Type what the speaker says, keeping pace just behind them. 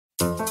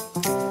Hello,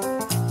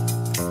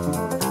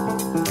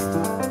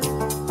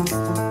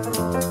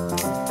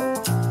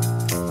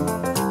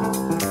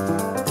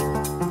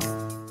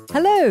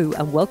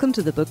 and welcome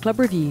to the Book Club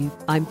Review.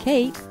 I'm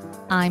Kate.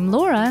 I'm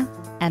Laura,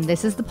 and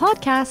this is the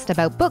podcast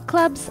about book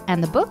clubs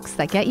and the books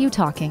that get you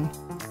talking.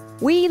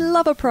 We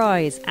love a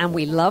prize, and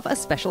we love a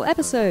special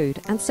episode,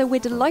 and so we're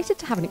delighted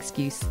to have an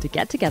excuse to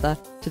get together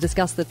to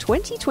discuss the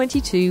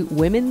 2022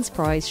 Women's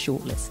Prize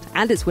shortlist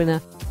and its winner,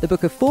 the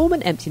Book of Form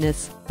and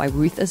Emptiness by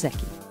Ruth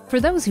Ozeki. For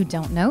those who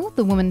don't know,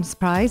 the Women's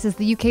Prize is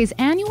the UK's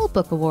annual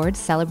book award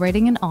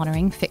celebrating and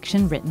honouring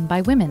fiction written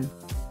by women.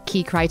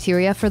 Key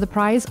criteria for the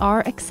prize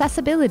are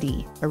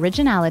accessibility,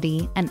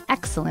 originality, and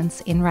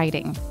excellence in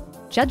writing.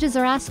 Judges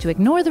are asked to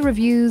ignore the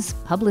reviews,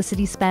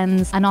 publicity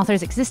spends, an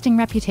author's existing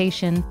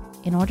reputation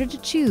in order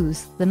to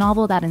choose the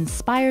novel that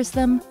inspires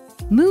them,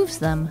 moves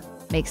them,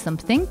 makes them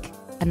think,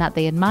 and that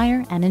they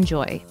admire and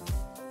enjoy.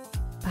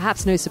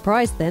 Perhaps no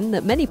surprise then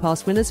that many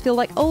past winners feel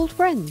like old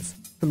friends.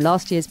 From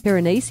last year's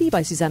Piranesi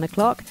by Susanna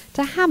Clarke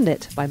to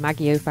Hamnet by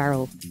Maggie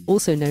O'Farrell,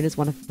 also known as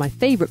one of my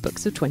favourite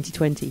books of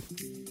 2020.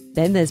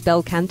 Then there's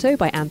Bel Canto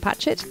by Anne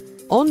Patchett,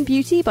 On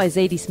Beauty by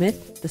Zadie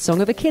Smith, The Song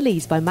of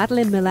Achilles by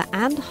Madeline Miller,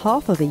 and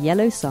Half of a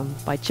Yellow Sun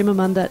by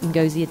Chimamanda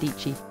Ngozi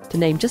Adichie, to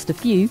name just a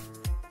few.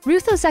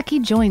 Ruth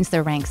Ozeki joins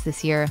their ranks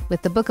this year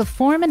with the Book of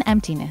Form and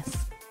Emptiness,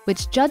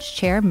 which Judge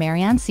Chair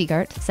Marianne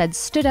Siegert said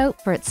stood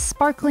out for its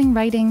sparkling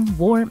writing,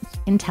 warmth,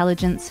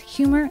 intelligence,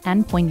 humour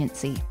and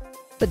poignancy.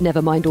 But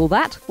never mind all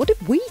that, what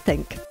did we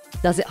think?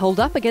 Does it hold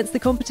up against the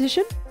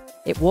competition?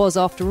 It was,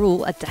 after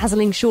all, a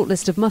dazzling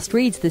shortlist of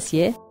must-reads this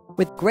year,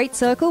 with Great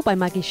Circle by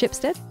Maggie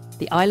Shipstead,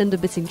 The Island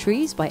of Missing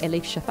Trees by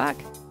Elif Shafak,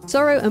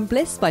 Sorrow and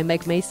Bliss by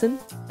Meg Mason,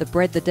 The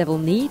Bread the Devil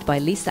Knead by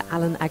Lisa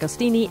Allen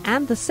Agostini,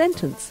 and The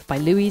Sentence by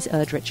Louise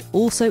Erdrich,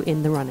 also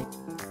in the running.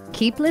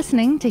 Keep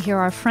listening to hear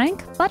our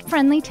frank but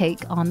friendly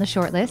take on the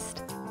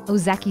shortlist,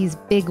 Ozeki's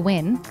big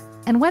win,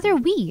 and whether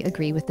we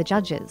agree with the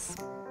judges.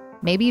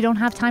 Maybe you don't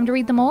have time to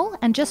read them all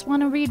and just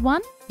want to read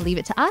one? Leave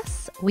it to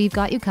us. We've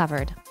got you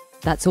covered.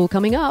 That's all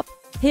coming up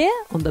here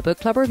on the Book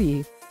Club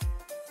Review.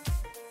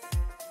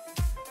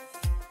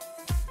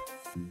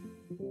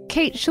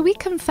 Kate, shall we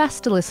confess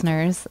to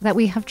listeners that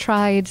we have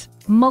tried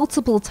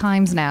multiple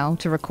times now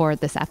to record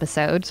this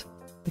episode?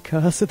 The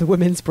curse of the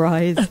Women's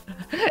Prize.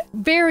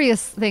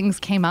 Various things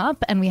came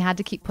up and we had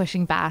to keep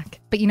pushing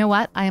back. But you know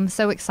what? I am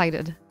so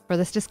excited for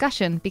this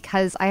discussion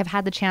because I have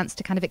had the chance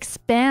to kind of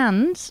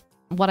expand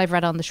what I've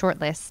read on the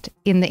shortlist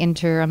in the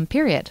interim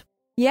period.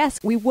 Yes,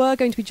 we were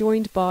going to be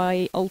joined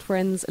by old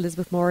friends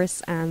Elizabeth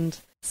Morris and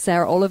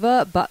Sarah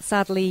Oliver, but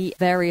sadly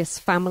various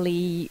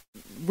family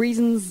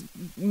reasons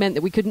meant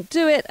that we couldn't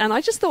do it. And I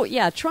just thought,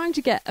 trying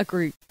to get a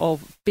group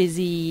of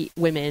busy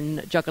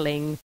women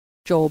juggling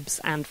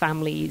jobs and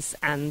families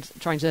and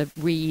trying to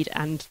read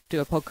and do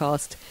a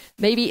podcast,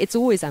 maybe it's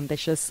always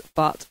ambitious,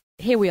 but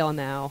here we are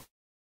now.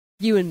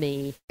 You and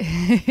me,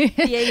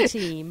 the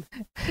A-team.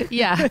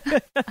 Yeah,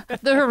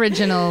 the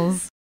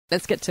originals.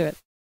 Let's get to it.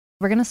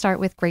 We're going to start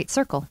with Great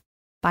Circle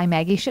by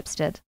Maggie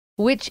Shipstead,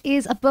 which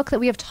is a book that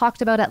we have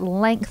talked about at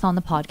length on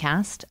the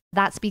podcast.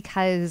 That's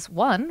because,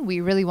 one, we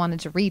really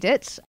wanted to read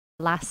it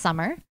last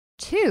summer.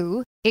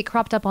 Two, it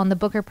cropped up on the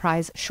Booker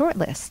Prize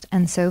shortlist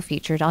and so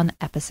featured on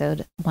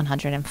episode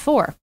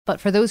 104. But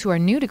for those who are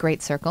new to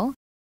Great Circle,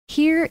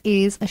 here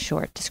is a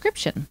short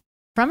description.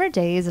 From her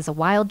days as a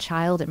wild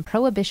child in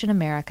Prohibition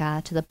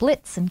America to the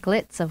blitz and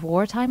glitz of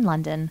wartime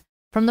London,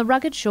 from the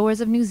rugged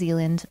shores of New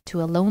Zealand to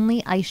a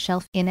lonely ice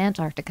shelf in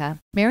Antarctica,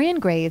 Marian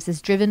Graves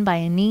is driven by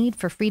a need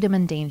for freedom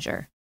and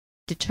danger.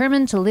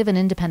 Determined to live an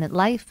independent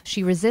life,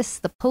 she resists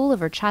the pull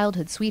of her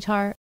childhood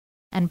sweetheart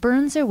and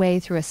burns her way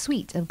through a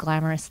suite of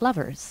glamorous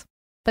lovers.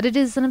 But it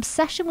is an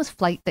obsession with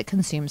flight that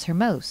consumes her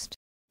most.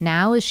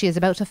 Now, as she is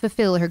about to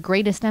fulfill her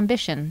greatest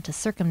ambition to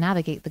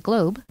circumnavigate the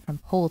globe from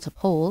pole to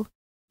pole,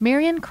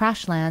 Marian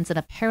crash lands in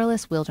a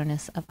perilous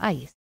wilderness of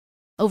ice.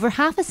 Over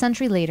half a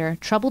century later,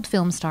 troubled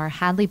film star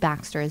Hadley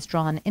Baxter is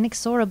drawn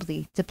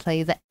inexorably to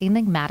play the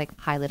enigmatic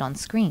pilot on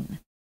screen.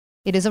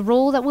 It is a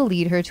role that will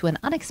lead her to an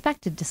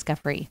unexpected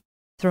discovery,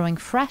 throwing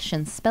fresh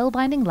and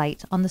spellbinding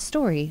light on the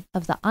story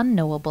of the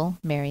unknowable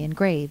Marian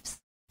Graves.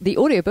 The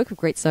audiobook of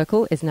Great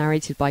Circle is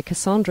narrated by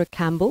Cassandra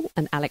Campbell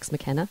and Alex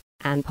McKenna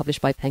and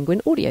published by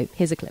Penguin Audio.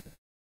 Here's a clip.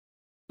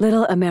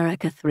 Little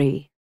America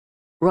 3,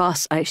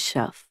 Ross Ice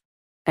Shelf,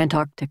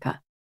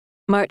 Antarctica,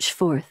 March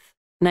 4th,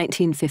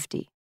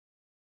 1950.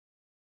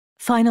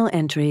 Final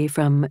entry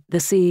from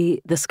The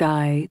Sea, the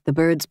Sky, the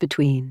Birds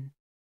Between,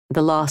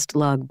 the Lost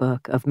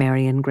Logbook of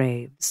Marian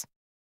Graves.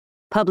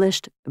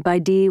 Published by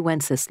D.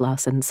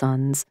 Wenceslas and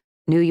Sons,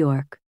 New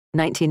York,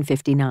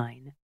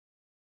 1959.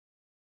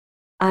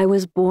 I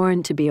was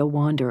born to be a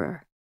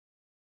wanderer.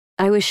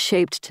 I was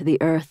shaped to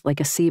the earth like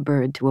a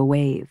seabird to a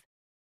wave.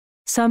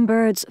 Some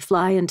birds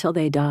fly until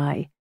they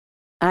die.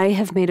 I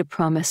have made a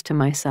promise to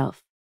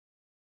myself.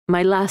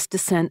 My last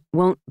descent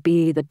won't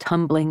be the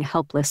tumbling,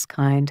 helpless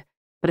kind,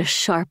 but a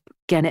sharp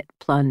gannet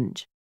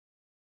plunge.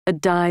 A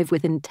dive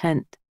with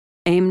intent,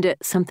 aimed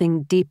at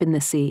something deep in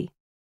the sea.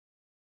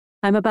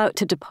 I'm about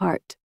to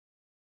depart.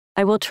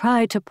 I will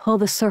try to pull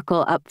the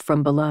circle up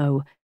from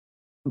below,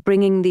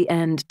 bringing the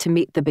end to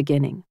meet the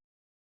beginning.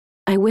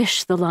 I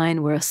wish the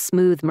line were a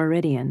smooth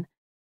meridian,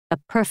 a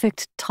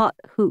perfect taut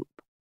hoop.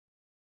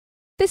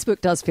 This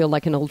book does feel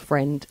like an old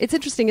friend. It's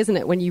interesting, isn't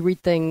it? When you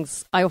read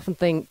things, I often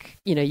think,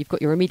 you've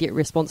got your immediate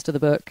response to the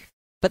book,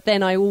 but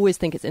then I always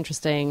think it's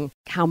interesting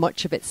how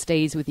much of it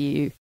stays with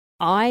you.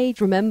 I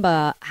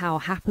remember how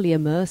happily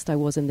immersed I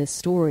was in this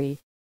story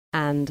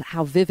and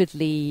how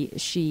vividly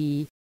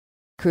she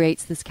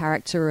creates this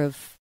character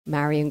of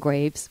Marion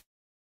Graves,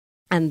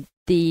 and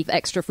the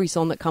extra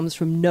frisson that comes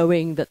from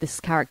knowing that this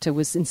character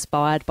was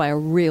inspired by a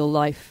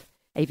real-life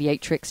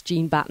aviatrix,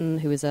 Jean Batten,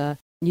 who is a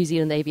New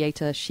Zealand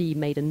aviator. She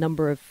made a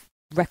number of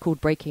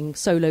record-breaking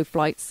solo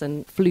flights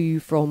and flew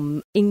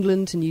from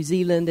England to New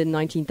Zealand in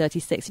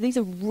 1936. These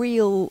are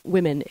real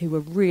women who were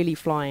really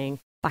flying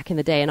back in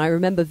the day. And I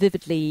remember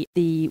vividly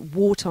the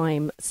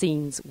wartime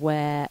scenes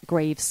where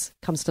Graves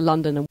comes to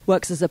London and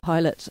works as a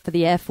pilot for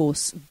the Air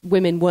Force.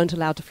 Women weren't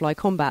allowed to fly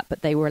combat,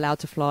 but they were allowed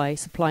to fly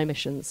supply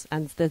missions.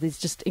 And there's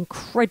just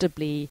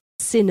incredibly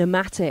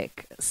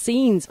cinematic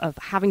scenes of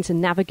having to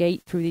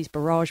navigate through these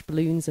barrage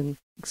balloons, and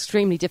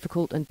extremely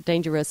difficult and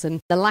dangerous,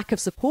 and the lack of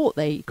support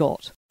they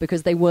got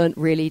because they weren't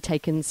really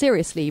taken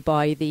seriously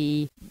by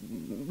the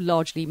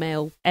largely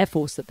male Air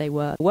Force that they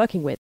were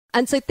working with.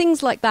 And so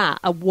things like that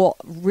are what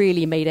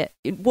really made it.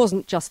 It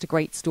wasn't just a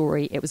great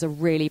story. It was a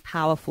really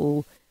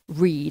powerful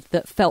read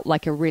that felt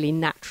like a really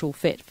natural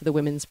fit for the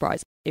Women's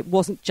Prize. It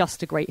wasn't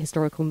just a great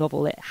historical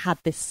novel. It had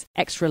this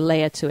extra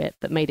layer to it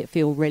that made it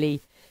feel really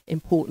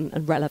important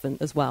and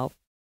relevant as well.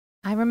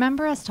 I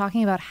remember us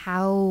talking about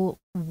how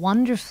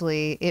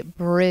wonderfully it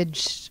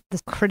bridged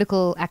the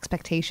critical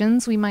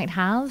expectations we might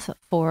have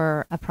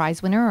for a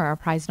prize winner or a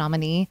prize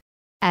nominee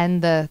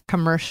and the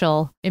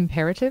commercial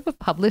imperative of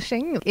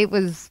publishing. It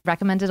was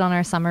recommended on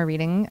our summer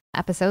reading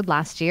episode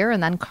last year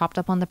and then cropped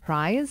up on the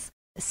prize.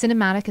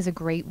 Cinematic is a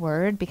great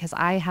word because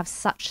I have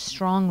such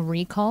strong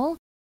recall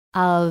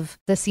of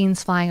the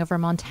scenes flying over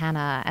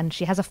Montana. And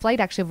she has a flight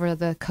actually over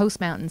the Coast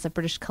Mountains of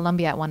British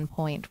Columbia at one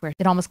point where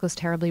it almost goes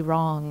terribly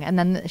wrong. And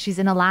then she's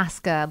in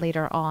Alaska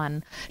later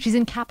on. She's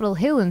in Capitol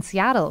Hill in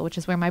Seattle, which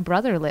is where my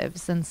brother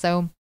lives. And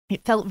so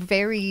it felt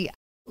very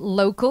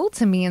local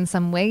to me in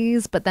some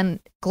ways, but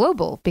then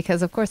global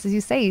because, of course, as you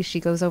say,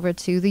 she goes over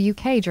to the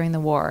UK during the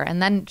war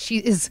and then she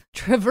is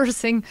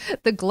traversing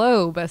the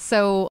globe.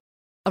 So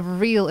a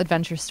real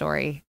adventure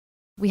story.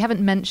 We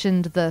haven't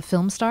mentioned the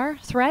film star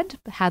thread,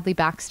 Hadley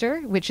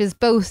Baxter, which is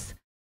both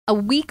a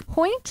weak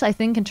point, I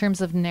think, in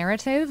terms of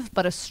narrative,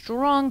 but a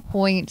strong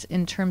point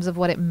in terms of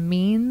what it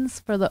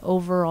means for the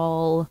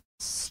overall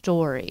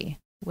story,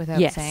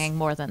 without saying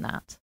more than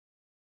that.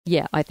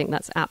 Yeah, I think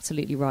that's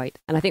absolutely right.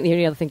 And I think the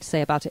only other thing to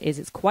say about it is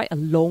it's quite a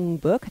long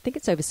book. I think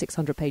it's over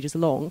 600 pages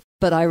long.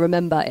 But I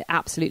remember it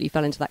absolutely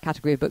fell into that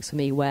category of books for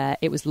me where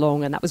it was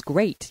long and that was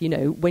great.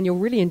 When you're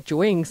really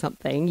enjoying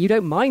something, you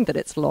don't mind that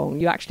it's long.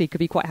 You actually could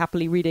be quite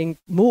happily reading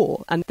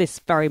more. And this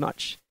very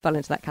much fell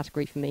into that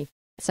category for me.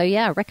 So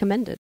yeah,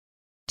 recommended.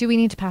 Do we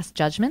need to pass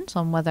judgment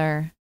on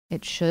whether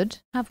it should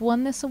have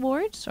won this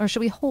award? Or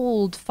should we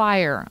hold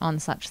fire on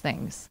such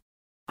things?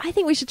 I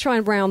think we should try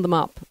and round them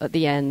up at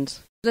the end.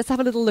 Let's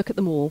have a little look at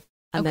them all,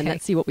 and then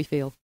let's see what we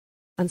feel.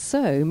 And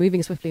so,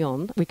 moving swiftly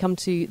on, we come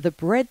to The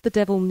Bread the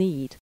Devil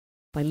Knead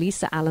by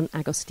Lisa Allen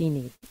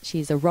Agostini.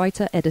 She's a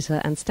writer, editor,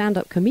 and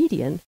stand-up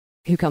comedian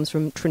who comes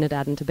from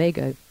Trinidad and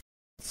Tobago.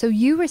 So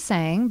you were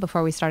saying,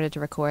 before we started to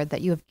record,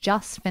 that you have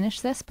just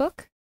finished this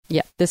book?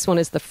 Yeah, this one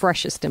is the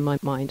freshest in my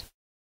mind.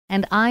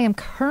 And I am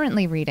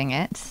currently reading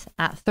it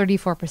at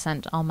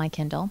 34% on my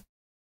Kindle.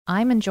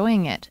 I'm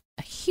enjoying it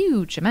a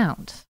huge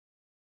amount.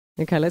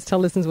 Okay, let's tell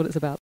listeners what it's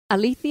about.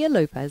 Alethea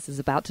Lopez is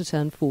about to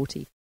turn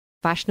 40.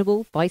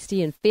 Fashionable,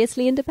 feisty, and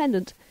fiercely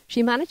independent,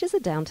 she manages a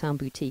downtown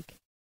boutique.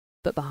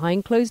 But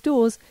behind closed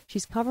doors,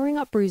 she's covering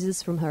up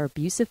bruises from her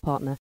abusive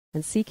partner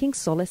and seeking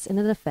solace in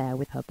an affair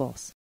with her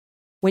boss.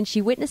 When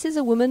she witnesses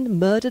a woman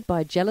murdered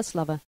by a jealous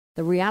lover,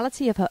 the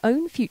reality of her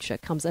own future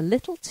comes a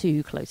little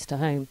too close to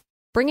home.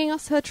 Bringing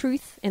us her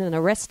truth in an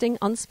arresting,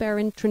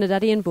 unsparing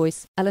Trinidadian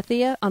voice,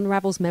 Alethea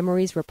unravels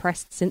memories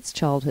repressed since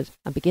childhood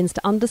and begins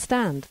to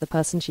understand the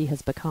person she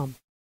has become.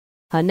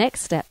 Her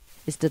next step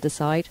is to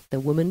decide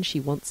the woman she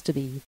wants to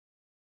be.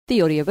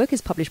 The audiobook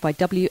is published by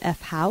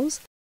W.F.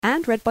 Howes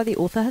and read by the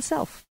author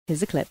herself.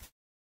 Here's a clip.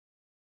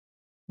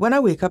 When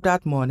I wake up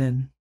that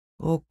morning,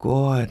 oh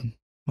God,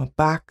 my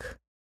back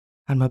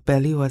and my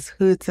belly was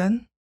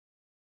hurting.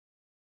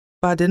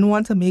 But I didn't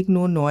want to make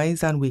no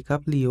noise and wake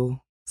up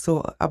Leo,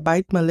 so I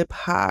bite my lip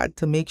hard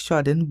to make sure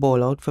I didn't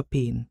bawl out for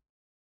pain.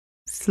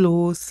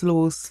 Slow,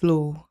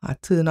 I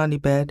turn on the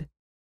bed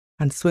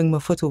and swing my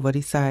foot over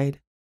the side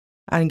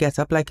and get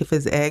up like if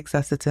his eggs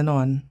are sitting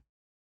on,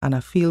 and I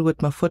feel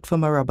with my foot for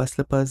my rubber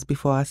slippers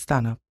before I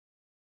stand up.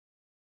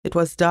 It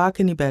was dark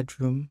in the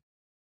bedroom.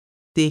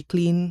 Day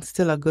clean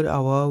still a good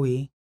hour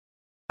away.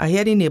 I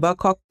hear the neighbor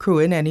cock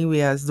crowing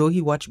anyway as though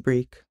he watch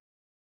break.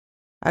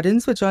 I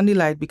didn't switch on the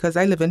light because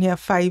I live in here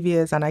 5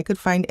 years and I could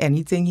find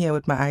anything here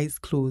with my eyes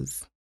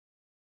closed.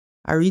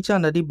 I reach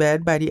under the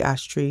bed by the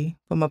ashtray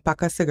for my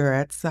pack of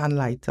cigarettes and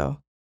lighter,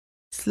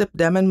 slip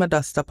them in my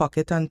duster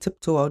pocket and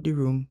tiptoe out the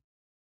room.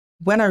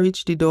 When I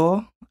reach the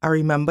door, I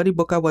remember the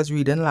book I was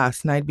reading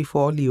last night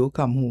before Leo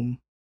come home.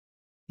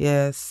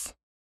 Yes,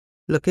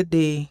 look at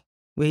day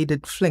where he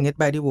did fling it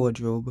by the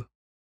wardrobe.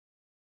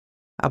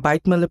 I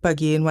bite my lip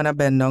again when I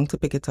bend down to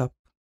pick it up.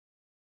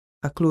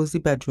 I close the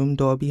bedroom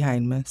door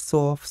behind me,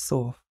 soft,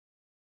 soft.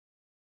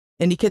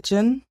 In the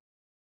kitchen,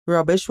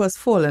 rubbish was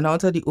falling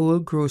out of the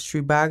old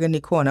grocery bag in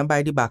the corner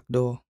by the back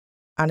door,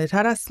 and it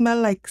had a smell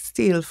like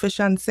stale fish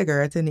and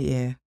cigarette in the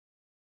air.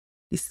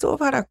 The stove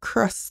had a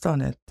crust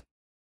on it.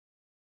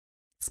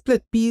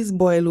 Split peas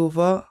boil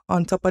over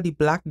on top of the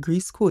black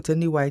grease coating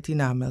the white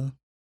enamel.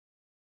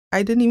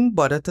 I didn't even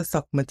bother to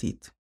suck my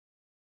teeth.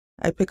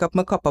 I pick up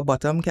my copper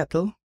bottom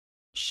kettle,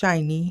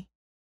 shiny,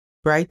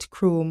 bright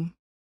chrome,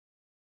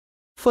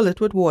 fill it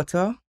with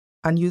water,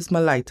 and use my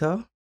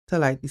lighter to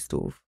light the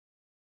stove.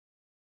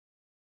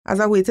 As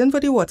I'm waiting for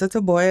the water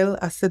to boil,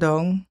 I sit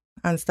down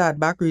and start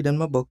back reading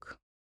my book.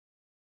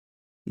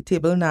 The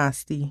table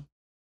nasty,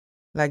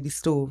 like the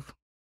stove.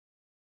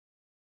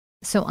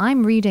 So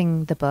I'm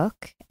reading the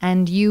book,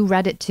 and you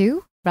read it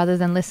too, rather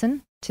than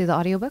listen to the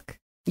audiobook?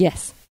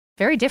 Yes.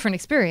 Very different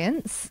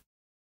experience.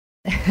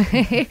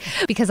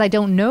 Because I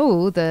don't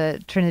know the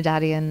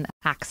Trinidadian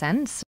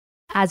accents.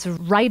 As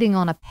writing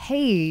on a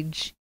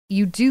page,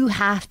 you do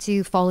have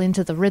to fall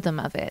into the rhythm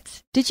of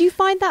it. Did you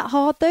find that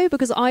hard though?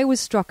 Because I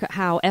was struck at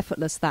how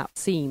effortless that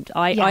seemed.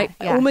 I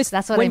almost,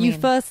 that's what when I mean. you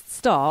first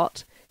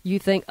start, you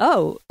think,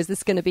 oh, is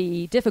this going to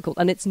be difficult?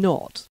 And it's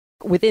not.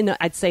 Within,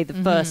 I'd say, the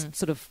first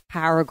sort of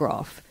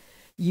paragraph,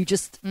 you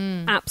just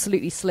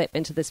absolutely slip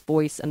into this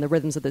voice and the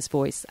rhythms of this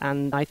voice.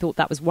 And I thought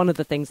that was one of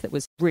the things that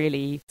was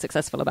really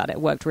successful about it.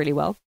 It worked really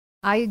well.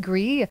 I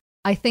agree.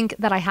 I think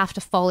that I have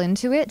to fall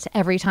into it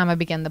every time I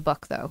begin the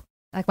book, though.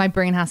 Like my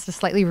brain has to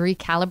slightly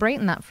recalibrate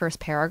in that first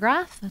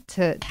paragraph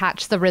to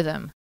catch the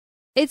rhythm.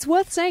 It's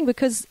worth saying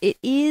because it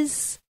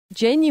is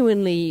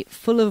genuinely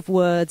full of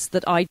words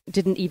that I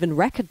didn't even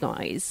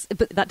recognize,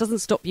 but that doesn't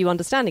stop you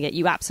understanding it.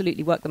 You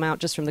absolutely work them out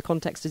just from the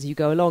context as you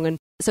go along. And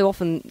so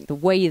often the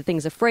way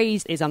things are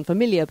phrased is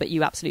unfamiliar, but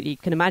you absolutely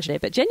can imagine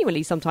it. But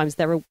genuinely, sometimes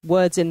there are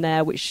words in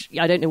there which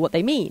I don't know what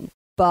they mean.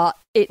 But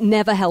it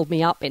never held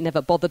me up. It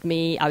never bothered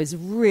me. I was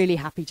really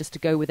happy just to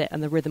go with it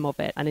and the rhythm of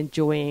it and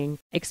enjoying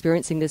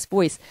experiencing this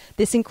voice.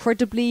 This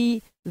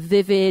incredibly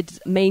vivid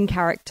main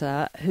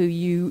character who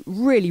you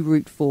really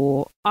root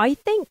for. I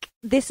think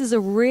this is a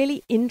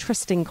really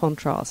interesting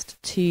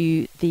contrast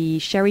to the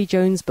Sherry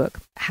Jones book,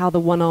 How the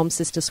One-Armed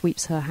Sister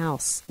Sweeps Her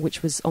House,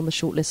 which was on the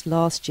shortlist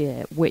last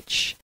year,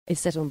 which is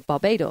set on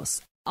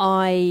Barbados.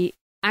 I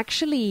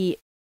actually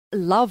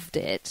loved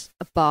it,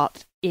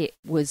 but it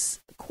was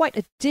quite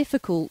a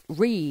difficult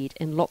read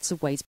in lots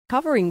of ways,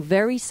 covering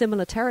very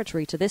similar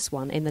territory to this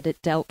one in that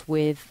it dealt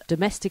with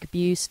domestic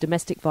abuse,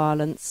 domestic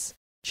violence,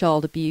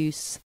 child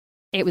abuse.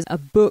 It was a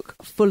book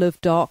full of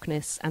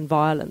darkness and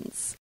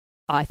violence.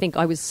 I think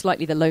I was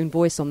slightly the lone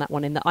voice on that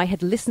one in that I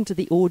had listened to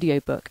the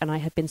audiobook and I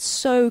had been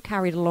so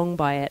carried along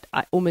by it,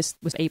 I almost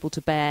was able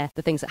to bear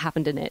the things that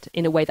happened in it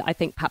in a way that I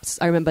think perhaps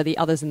I remember the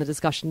others in the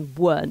discussion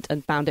weren't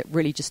and found it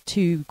really just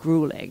too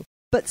grueling.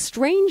 But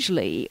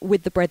strangely,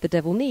 with The Bread the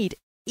Devil Knead,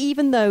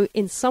 even though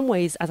in some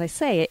ways, as I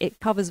say, it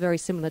covers very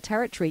similar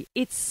territory,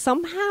 it's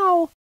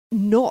somehow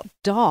not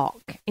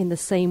dark in the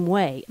same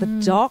way. The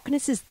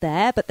darkness is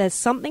there, but there's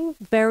something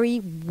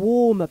very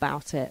warm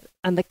about it.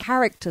 And the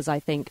characters, I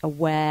think, are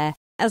where,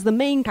 as the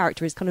main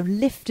character is kind of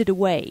lifted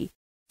away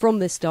from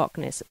this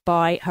darkness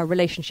by her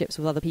relationships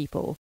with other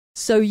people.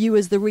 So you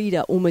as the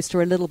reader almost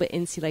are a little bit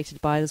insulated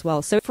by it as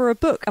well. So for a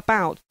book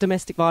about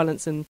domestic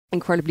violence and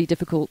incredibly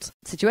difficult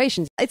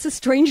situations, it's a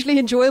strangely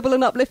enjoyable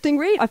and uplifting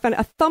read. I found it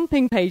a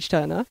thumping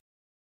page-turner.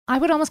 I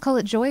would almost call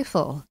it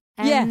joyful.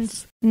 And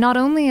yes. Not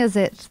only is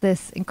it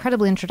this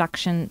incredible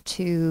introduction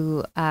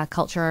to a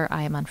culture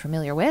I am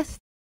unfamiliar with,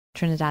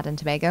 Trinidad and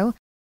Tobago,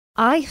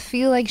 I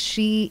feel like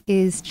she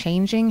is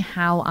changing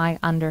how I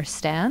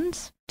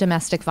understand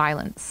domestic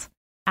violence.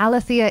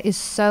 Alethea is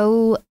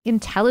so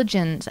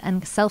intelligent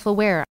and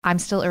self-aware. I'm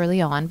still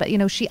early on, but,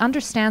 she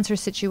understands her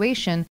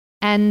situation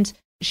and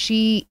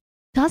she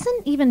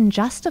doesn't even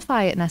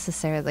justify it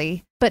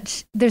necessarily.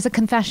 But there's a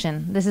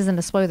confession. This isn't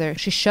a spoiler.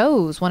 She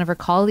shows one of her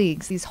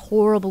colleagues these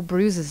horrible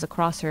bruises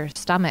across her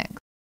stomach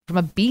from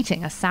a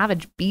beating, a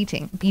savage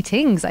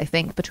beatings, I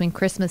think, between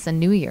Christmas and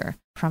New Year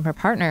from her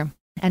partner.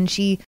 And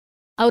she,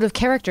 out of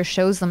character,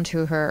 shows them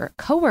to her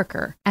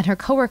coworker, and her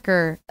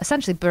coworker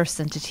essentially bursts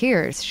into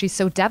tears. She's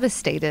so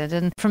devastated.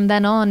 And from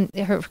then on,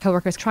 her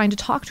coworker is trying to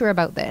talk to her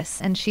about this.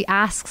 And she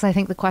asks, I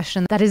think, the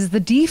question that is the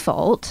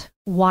default: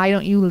 why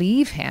don't you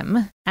leave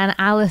him? And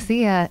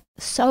Alethea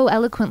so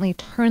eloquently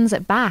turns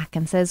it back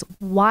and says,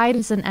 why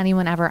doesn't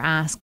anyone ever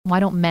ask, why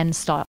don't men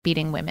stop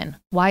beating women?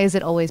 Why is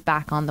it always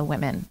back on the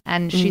women?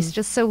 And she's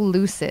just so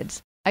lucid.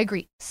 I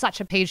agree. Such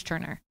a page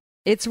turner.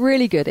 It's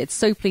really good. It's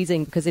so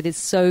pleasing because it is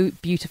so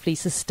beautifully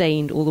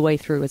sustained all the way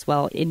through as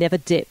well. It never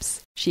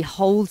dips. She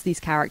holds these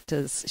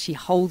characters. She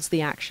holds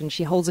the action.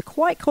 She holds a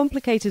quite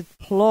complicated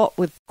plot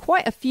with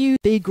quite a few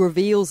big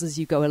reveals as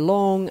you go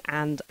along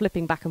and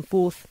flipping back and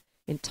forth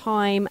in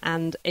time,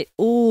 and it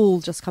all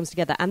just comes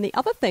together. And the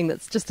other thing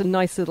that's just a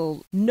nice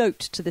little note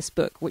to this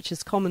book, which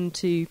is common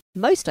to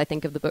most, I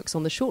think, of the books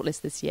on the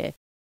shortlist this year,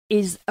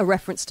 is a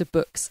reference to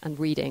books and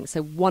reading.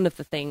 So one of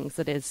the things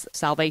that is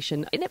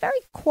salvation, in a very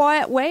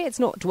quiet way, it's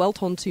not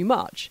dwelt on too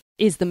much,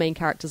 is the main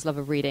character's love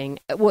of reading.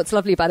 What's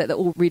lovely about it that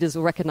all readers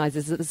will recognise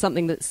is that it's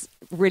something that's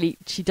really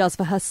she does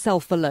for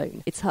herself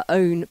alone. It's her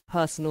own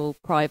personal,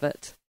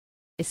 private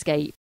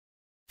escape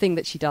thing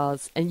that she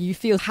does, and you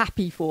feel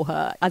happy for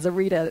her as a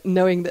reader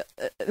knowing that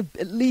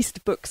at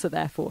least books are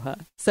there for her.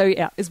 So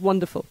yeah, it's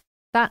wonderful.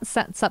 That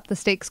sets up the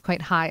stakes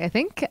quite high, I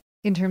think,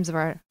 in terms of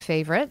our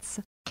favourites.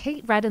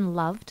 Kate read and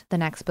loved the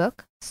next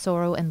book,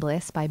 Sorrow and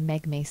Bliss by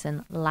Meg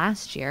Mason,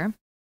 last year.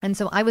 And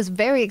so I was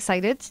very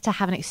excited to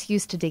have an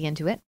excuse to dig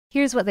into it.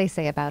 Here's what they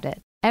say about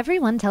it.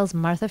 Everyone tells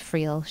Martha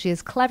Friel she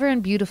is clever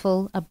and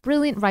beautiful, a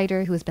brilliant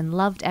writer who has been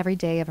loved every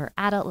day of her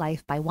adult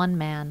life by one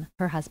man,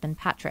 her husband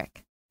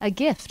Patrick. A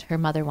gift, her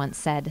mother once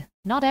said,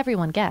 not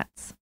everyone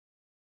gets.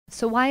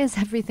 So why is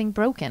everything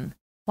broken?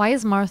 Why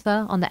is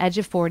Martha on the edge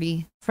of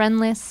 40,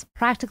 friendless,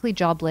 practically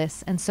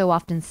jobless, and so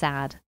often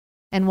sad?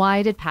 And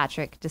why did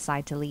Patrick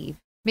decide to leave?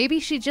 Maybe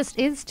she just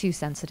is too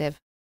sensitive,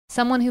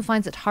 someone who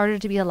finds it harder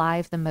to be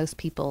alive than most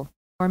people.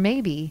 Or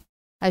maybe,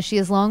 as she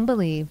has long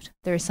believed,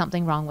 there is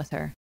something wrong with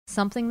her,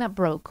 something that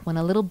broke when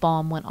a little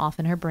bomb went off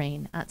in her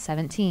brain at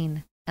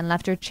 17 and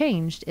left her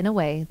changed in a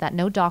way that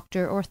no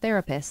doctor or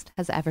therapist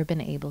has ever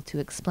been able to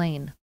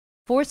explain.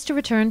 Forced to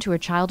return to her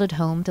childhood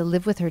home to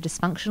live with her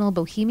dysfunctional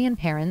bohemian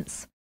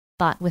parents,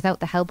 but without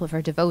the help of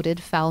her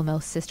devoted,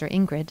 foul-mouthed sister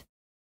Ingrid,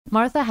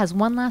 Martha has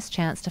one last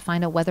chance to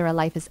find out whether a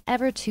life is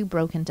ever too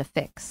broken to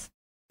fix,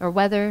 or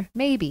whether,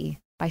 maybe,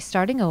 by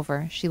starting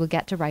over, she will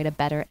get to write a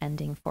better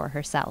ending for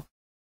herself.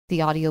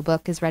 The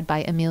audiobook is read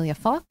by Amelia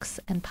Fox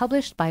and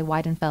published by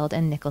Weidenfeld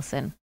and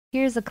Nicholson.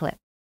 Here's a clip.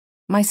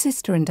 My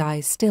sister and I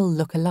still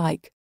look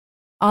alike.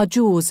 Our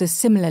jaws are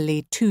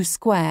similarly too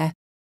square,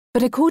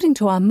 but according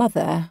to our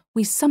mother,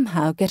 we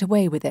somehow get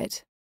away with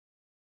it.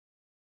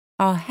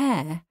 Our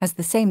hair has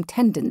the same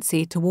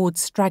tendency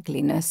towards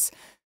straggliness,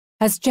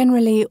 has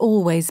generally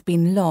always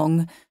been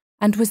long,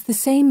 and was the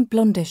same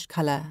blondish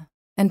colour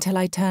until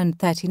I turned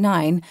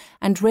 39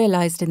 and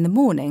realised in the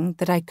morning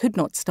that I could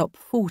not stop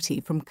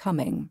 40 from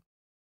coming.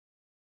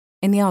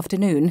 In the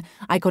afternoon,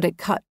 I got it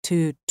cut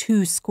to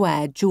 2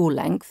 square jaw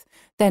length,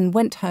 then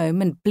went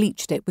home and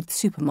bleached it with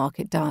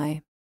supermarket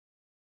dye.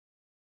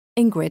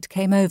 Ingrid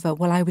came over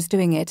while I was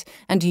doing it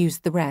and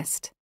used the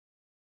rest.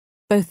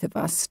 Both of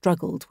us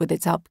struggled with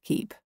its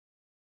upkeep.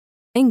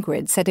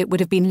 Ingrid said it would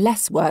have been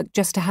less work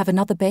just to have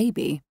another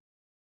baby.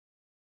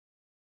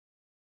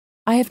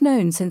 I have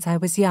known since I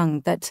was young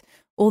that,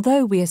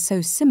 although we are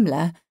so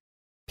similar,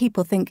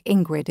 people think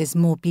Ingrid is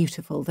more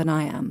beautiful than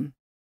I am.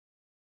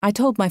 I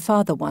told my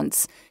father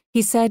once,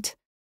 he said,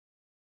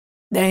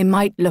 "They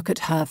might look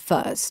at her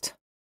first,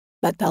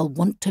 but they'll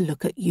want to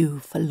look at you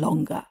for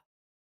longer."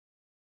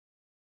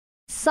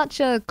 Such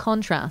a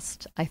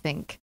contrast, I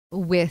think,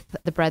 with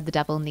The Bread the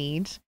Devil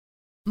Need.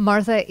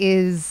 Martha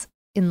is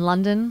in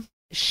London.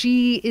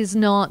 She is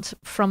not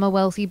from a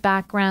wealthy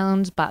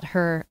background, but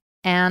her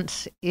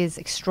aunt is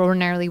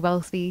extraordinarily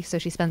wealthy, so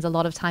she spends a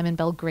lot of time in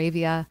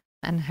Belgravia,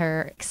 and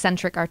her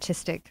eccentric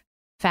artistic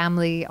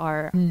family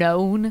are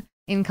known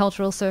in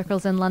cultural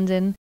circles in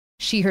London.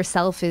 She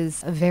herself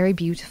is very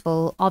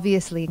beautiful,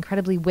 obviously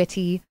incredibly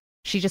witty.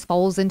 She just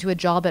falls into a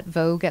job at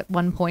Vogue at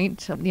one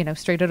point,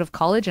 straight out of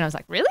college, and I was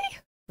like, really?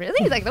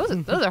 Really? Like, those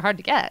are hard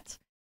to get.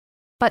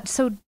 But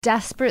so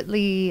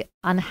desperately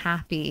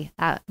unhappy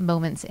at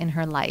moments in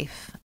her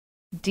life.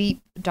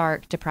 Deep,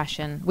 dark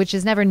depression, which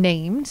is never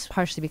named,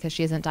 partially because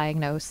she isn't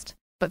diagnosed,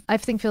 but I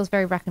think feels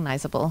very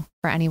recognizable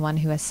for anyone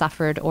who has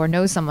suffered or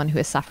knows someone who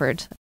has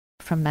suffered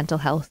from mental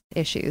health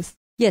issues.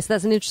 Yes,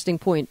 that's an interesting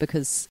point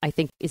because I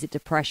think, is it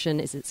depression?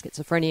 Is it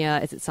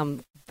schizophrenia? Is it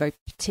some very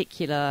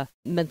particular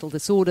mental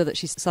disorder that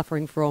she's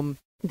suffering from?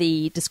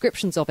 The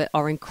descriptions of it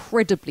are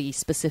incredibly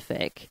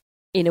specific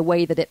in a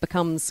way that it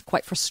becomes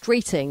quite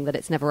frustrating that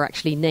it's never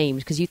actually named,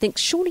 because you think,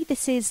 surely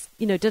this is,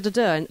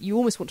 and you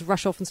almost want to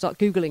rush off and start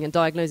Googling and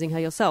diagnosing her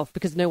yourself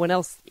because no one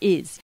else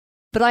is.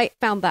 But I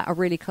found that a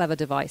really clever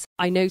device.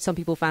 I know some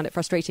people found it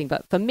frustrating,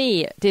 but for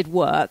me, it did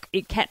work.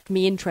 It kept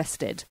me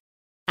interested.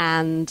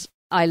 And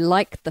I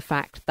liked the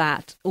fact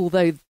that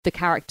although the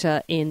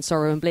character in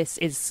Sorrow and Bliss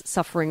is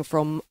suffering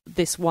from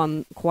this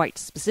one quite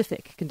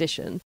specific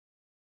condition,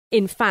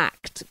 in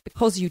fact,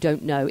 because you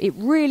don't know, it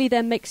really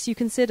then makes you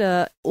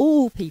consider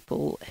all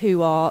people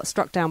who are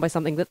struck down by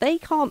something that they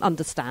can't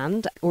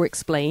understand or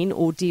explain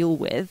or deal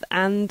with,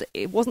 and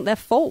it wasn't their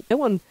fault. No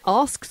one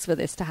asks for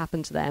this to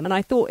happen to them. And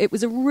I thought it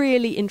was a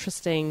really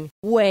interesting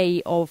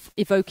way of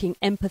evoking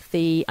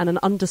empathy and an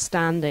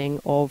understanding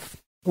of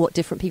what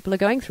different people are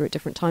going through at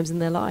different times in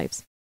their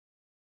lives.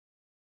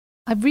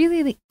 I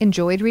really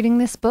enjoyed reading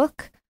this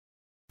book.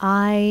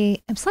 I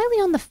am slightly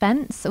on the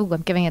fence. Oh,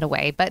 I'm giving it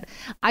away, but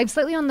I'm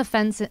slightly on the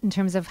fence in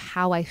terms of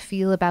how I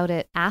feel about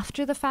it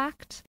after the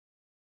fact.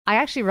 I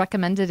actually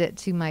recommended it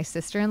to my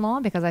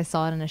sister-in-law because I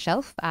saw it on a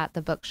shelf at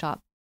the bookshop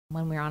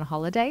when we were on a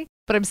holiday,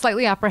 but I'm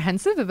slightly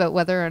apprehensive about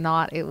whether or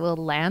not it will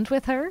land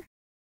with her.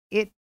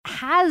 It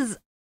has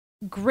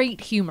great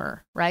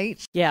humor,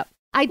 right? Yeah.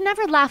 I'd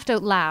never laughed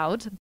out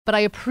loud, but I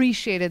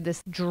appreciated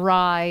this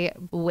dry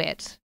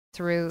wit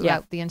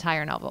throughout the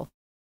entire novel.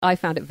 I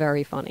found it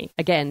very funny.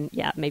 Again,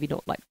 yeah, maybe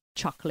not like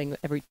chuckling at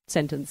every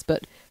sentence,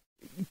 but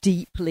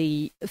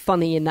deeply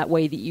funny in that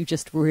way that you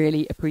just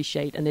really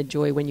appreciate and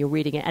enjoy when you're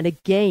reading it. And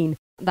again,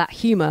 that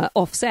humor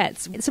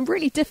offsets some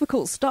really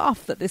difficult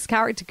stuff that this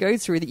character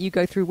goes through, that you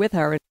go through with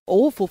her, and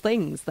awful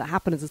things that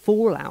happen as a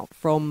fallout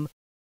from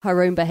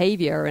her own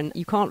behavior, and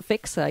you can't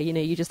fix her. You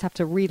know, you just have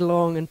to read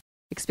along and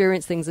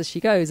experience things as she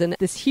goes. And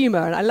this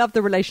humor, and I love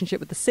the relationship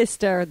with the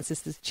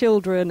sister's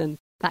children, and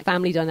that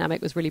family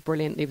dynamic was really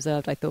brilliantly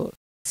observed, I thought.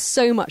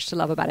 So much to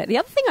love about it. The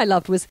other thing I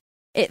loved was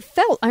it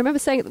felt, I remember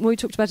saying it when we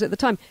talked about it at the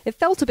time, it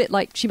felt a bit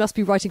like she must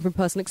be writing from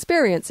personal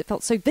experience. It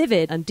felt so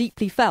vivid and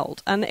deeply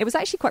felt. And it was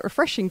actually quite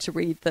refreshing to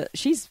read that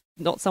she's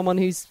not someone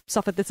who's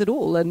suffered this at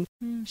all. And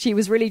she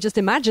was really just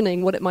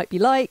imagining what it might be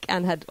like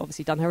and had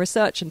obviously done her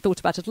research and thought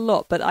about it a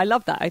lot. But I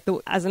love that. I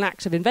thought as an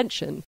act of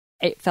invention,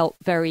 it felt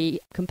very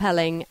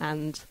compelling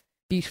and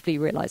beautifully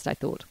realised, I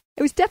thought.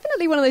 It was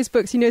definitely one of those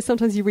books, you know,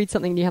 sometimes you read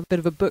something and you have a bit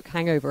of a book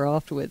hangover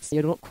afterwards.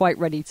 You're not quite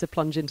ready to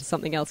plunge into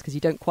something else because you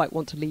don't quite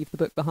want to leave the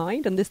book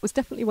behind. And this was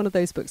definitely one of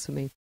those books for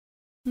me.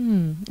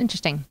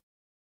 Interesting.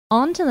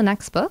 On to the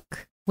next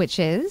book, which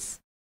is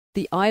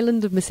The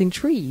Island of Missing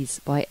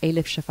Trees by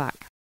Elif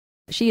Shafak.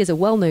 She is a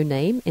well-known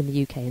name in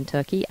the UK and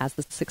Turkey as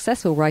the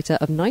successful writer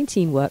of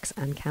 19 works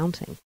and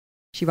counting.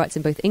 She writes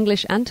in both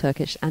English and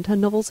Turkish, and her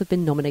novels have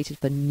been nominated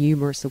for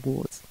numerous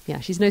awards. Yeah,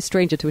 she's no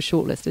stranger to a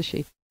shortlist, is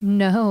she?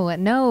 No.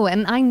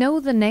 And I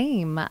know the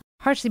name,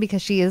 partially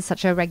because she is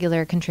such a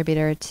regular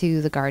contributor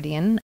to The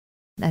Guardian,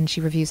 and she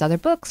reviews other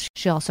books.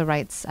 She also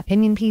writes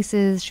opinion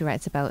pieces. She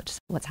writes about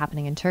what's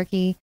happening in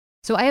Turkey.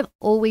 So I have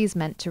always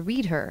meant to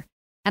read her.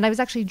 And I was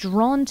actually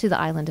drawn to The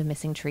Island of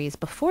Missing Trees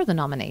before the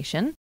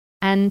nomination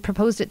and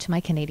proposed it to my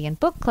Canadian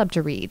book club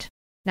to read.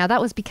 Now,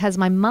 that was because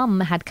my mum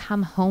had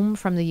come home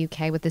from the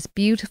UK with this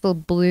beautiful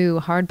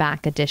blue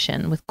hardback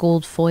edition with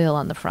gold foil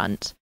on the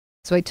front.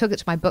 So I took it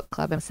to my book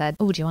club and said,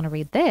 oh, do you want to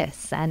read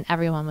this? And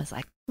everyone was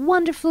like,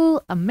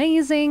 wonderful,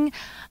 amazing.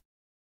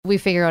 We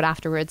figure out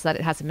afterwards that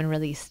it hasn't been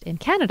released in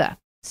Canada.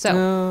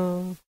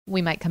 So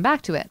we might come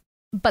back to it.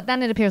 But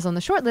then it appears on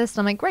the shortlist.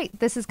 I'm like, great,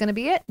 this is going to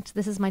be it.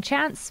 This is my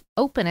chance.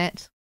 Open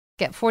it,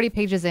 get 40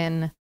 pages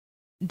in,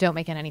 don't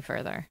make it any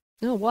further.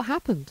 Oh, what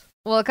happened?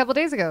 Well, a couple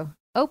days ago,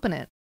 open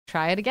it.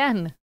 Try it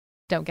again.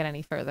 Don't get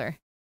any further.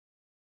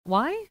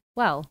 Why?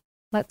 Well,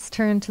 let's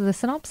turn to the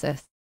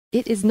synopsis.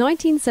 It is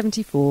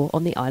 1974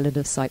 on the island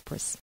of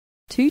Cyprus.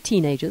 Two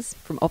teenagers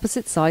from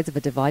opposite sides of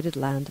a divided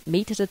land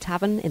meet at a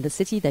tavern in the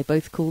city they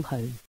both call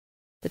home.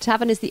 The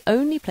tavern is the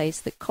only place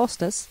that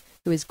Kostas,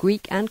 who is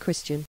Greek and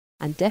Christian,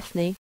 and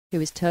Daphne,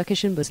 who is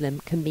Turkish and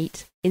Muslim, can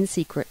meet in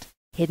secret,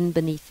 hidden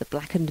beneath the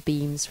blackened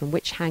beams from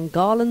which hang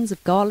garlands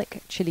of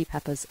garlic, chili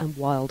peppers, and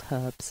wild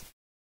herbs.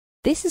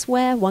 This is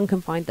where one can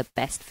find the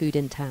best food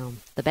in town,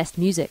 the best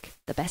music,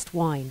 the best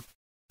wine.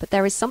 But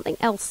there is something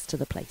else to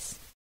the place.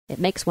 It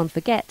makes one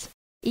forget,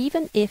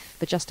 even if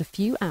for just a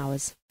few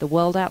hours, the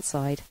world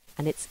outside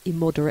and its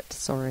immoderate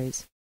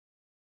sorrows.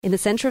 In the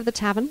centre of the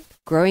tavern,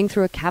 growing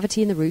through a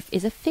cavity in the roof,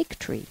 is a fig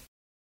tree.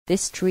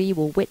 This tree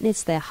will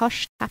witness their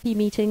hushed, happy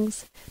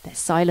meetings, their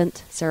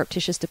silent,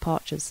 surreptitious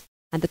departures,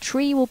 and the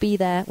tree will be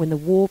there when the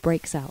war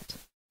breaks out,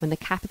 when the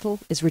capital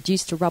is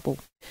reduced to rubble,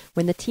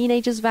 when the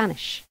teenagers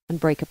vanish and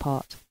break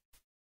apart.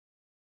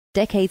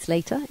 Decades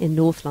later, in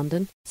North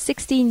London,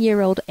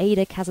 16-year-old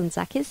Ada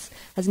Kazantzakis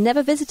has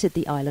never visited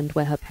the island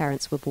where her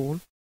parents were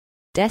born.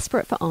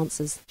 Desperate for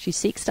answers, she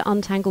seeks to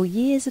untangle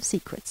years of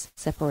secrets,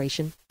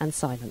 separation, and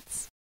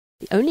silence.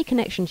 The only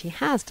connection she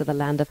has to the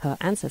land of her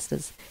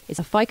ancestors is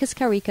a ficus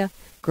carica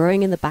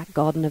growing in the back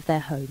garden of their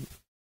home.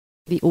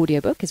 The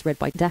audiobook is read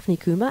by Daphne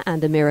Kuma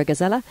and Amira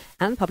Gazella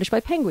and published by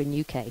Penguin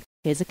UK.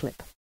 Here's a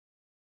clip.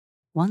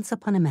 Once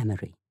upon a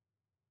memory,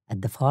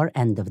 at the far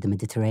end of the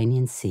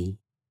Mediterranean Sea,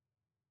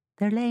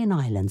 there lay an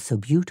island so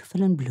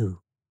beautiful and blue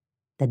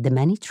that the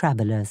many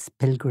travellers,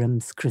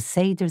 pilgrims,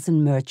 crusaders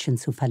and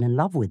merchants who fell in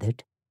love with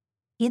it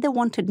either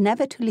wanted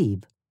never to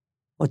leave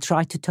or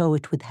tried to tow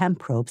it with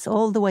hemp ropes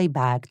all the way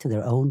back to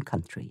their own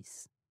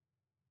countries.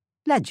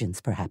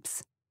 Legends,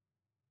 perhaps.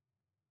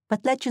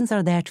 But legends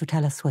are there to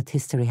tell us what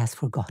history has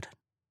forgotten.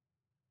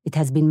 It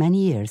has been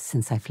many years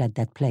since I fled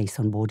that place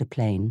on board a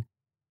plane,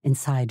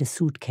 inside a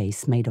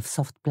suitcase made of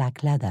soft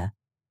black leather,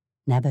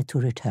 never to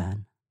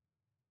return.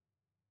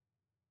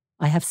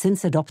 I have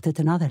since adopted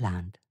another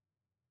land,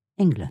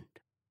 England,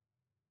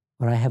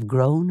 where I have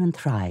grown and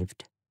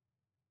thrived,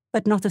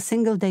 but not a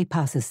single day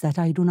passes that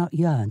I do not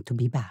yearn to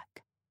be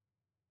back.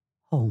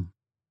 Home,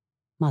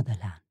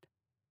 motherland.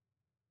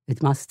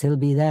 It must still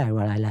be there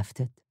where I left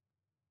it,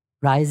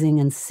 rising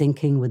and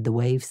sinking with the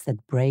waves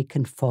that break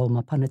and foam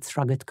upon its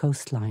rugged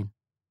coastline.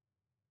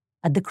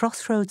 At the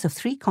crossroads of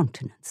 3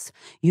 continents,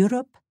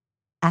 Europe,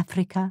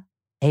 Africa,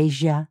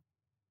 Asia,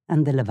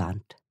 and the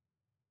Levant.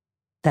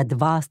 That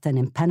vast and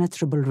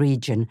impenetrable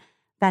region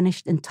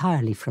vanished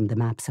entirely from the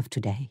maps of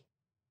today.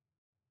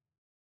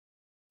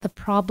 The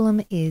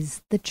problem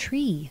is the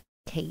tree,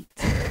 Kate.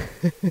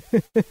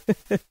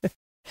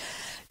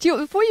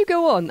 Before you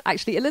go on,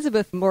 actually,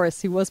 Elizabeth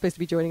Morris, who was supposed to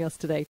be joining us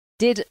today,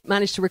 did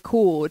manage to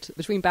record,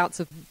 between bouts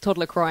of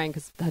toddler crying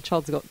because her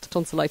child's got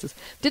tonsillitis,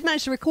 did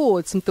manage to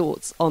record some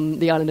thoughts on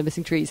the Island of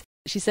Missing Trees.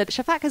 She said,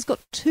 Shafak has got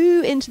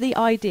too into the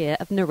idea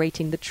of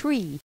narrating the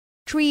tree.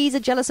 Trees are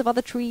jealous of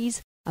other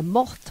trees. A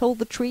moth told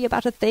the tree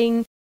about a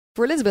thing.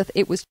 For Elizabeth,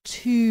 it was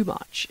too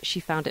much. She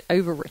found it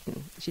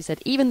overwritten. She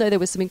said, even though there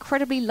was some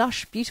incredibly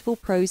lush, beautiful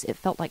prose, it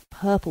felt like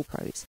purple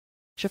prose.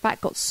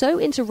 Shafak got so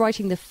into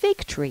writing the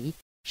fig tree,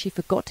 she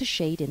forgot to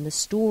shade in the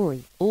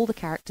story. All the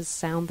characters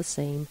sound the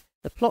same.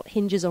 The plot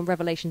hinges on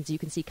revelations you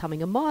can see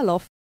coming a mile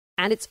off,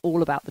 and it's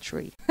all about the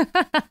tree.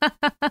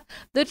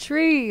 The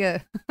tree.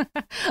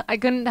 I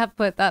couldn't have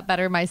put that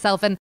better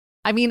myself. And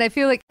I mean, I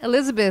feel like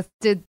Elizabeth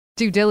did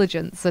due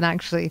diligence and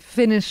actually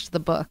finished the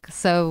book.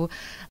 So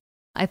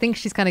I think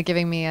she's kind of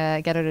giving me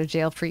a get out of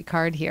jail free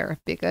card here,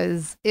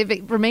 because if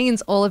it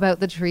remains all about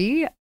the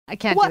tree, I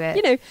can't do it.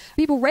 You know,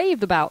 people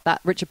raved about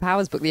that Richard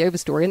Powers book, The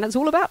Overstory, and that's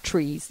all about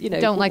trees. You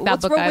know, don't like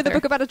that book what's wrong either. with a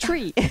book about a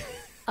tree?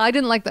 I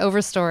didn't like The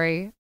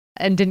Overstory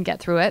and didn't get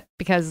through it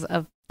because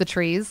of the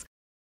trees.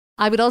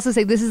 I would also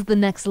say this is the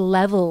next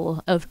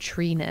level of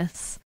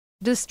treeness.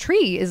 This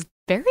tree is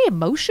very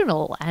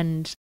emotional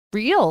and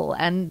real,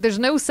 and there's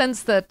no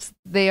sense that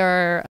they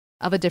are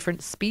of a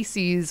different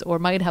species or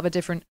might have a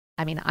different...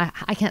 I mean,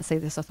 I can't say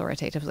this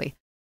authoritatively.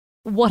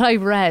 What I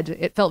read,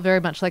 it felt very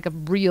much like a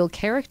real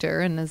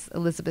character. And as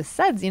Elizabeth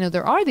said, you know,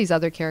 there are these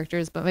other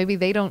characters, but maybe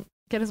they don't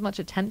get as much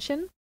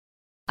attention.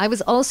 I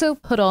was also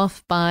put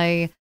off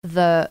by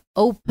the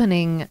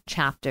opening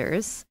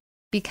chapters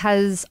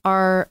because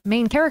our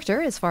main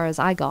character, as far as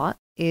I got,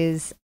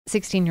 is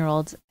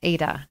 16-year-old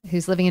Ada,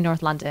 who's living in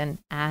North London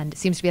and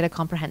seems to be at a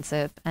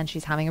comprehensive, and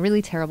she's having a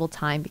really terrible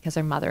time because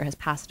her mother has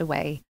passed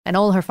away. And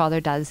all her father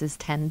does is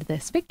tend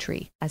this fig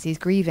tree as he's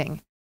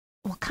grieving.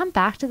 We'll come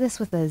back to this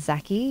with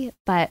Ozeki,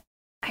 but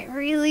I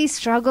really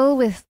struggle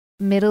with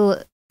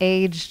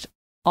middle-aged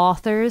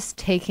authors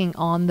taking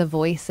on the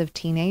voice of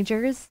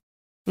teenagers.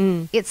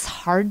 It's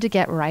hard to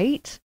get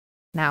right.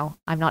 Now,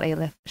 I'm not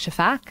Elif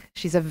Shafak.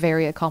 She's a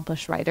very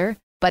accomplished writer,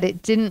 but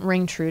it didn't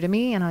ring true to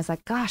me. And I was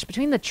like, gosh,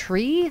 between the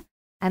tree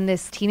and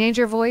this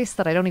teenager voice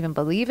that I don't even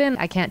believe in,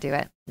 I can't do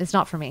it. It's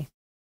not for me.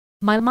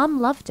 My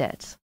mom loved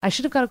it. I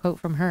should have got a quote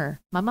from her.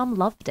 My mom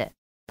loved it.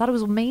 Thought it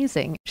was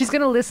amazing. She's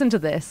going to listen to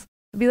this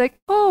and be like,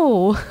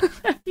 oh,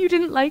 you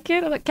didn't like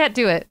it? I'm like, can't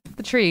do it.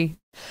 The tree.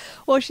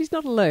 Well, she's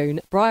not alone.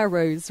 Briar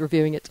Rose,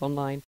 reviewing it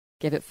online,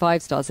 gave it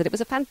 5 stars, said it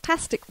was a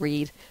fantastic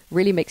read,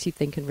 really makes you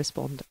think and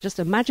respond. Just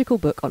a magical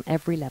book on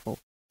every level.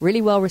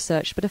 Really well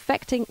researched, but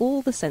affecting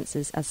all the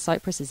senses as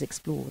Cyprus is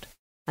explored.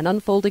 An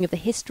unfolding of the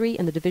history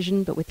and the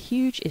division, but with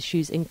huge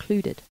issues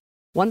included.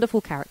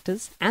 Wonderful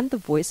characters, and the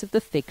voice of the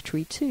fig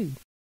tree too.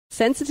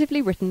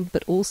 Sensitively written,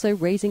 but also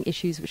raising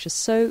issues which are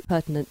so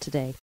pertinent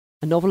today.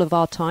 A novel of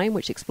our time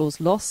which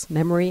explores loss,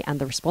 memory, and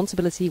the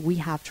responsibility we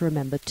have to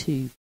remember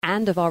too,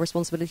 and of our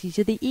responsibility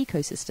to the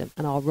ecosystem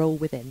and our role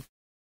within.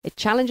 It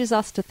challenges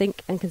us to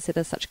think and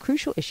consider such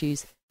crucial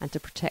issues and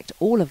to protect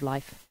all of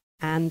life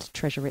and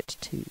treasure it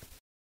too.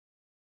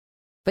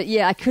 But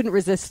yeah, I couldn't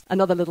resist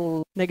another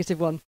little negative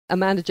one.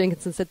 Amanda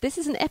Jenkinson said, this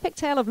is an epic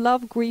tale of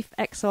love, grief,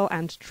 exile,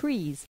 and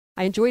trees.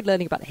 I enjoyed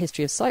learning about the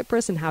history of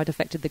Cyprus and how it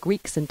affected the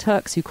Greeks and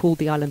Turks who called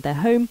the island their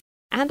home.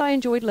 And I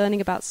enjoyed learning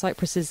about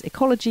Cyprus's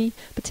ecology,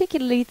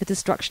 particularly the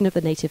destruction of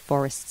the native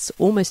forests,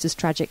 almost as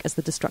tragic as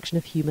the destruction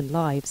of human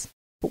lives.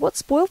 But what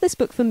spoiled this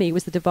book for me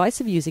was the device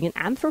of using an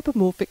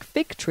anthropomorphic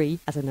fig tree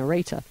as a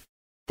narrator.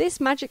 This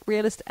magic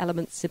realist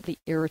element simply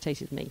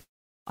irritated me.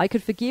 I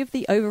could forgive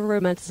the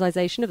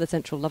over-romanticization of the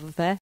central love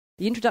affair,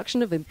 the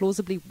introduction of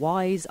implausibly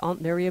wise Aunt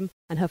Miriam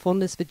and her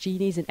fondness for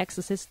genies and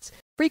exorcists,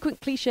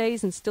 frequent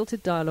cliches and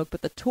stilted dialogue,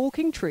 but the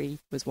talking tree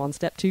was one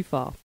step too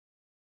far.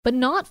 But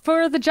not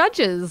for the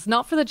judges,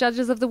 not for the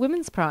judges of the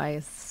Women's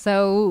Prize.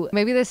 So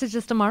maybe this is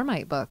just a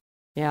Marmite book.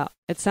 Yeah,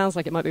 it sounds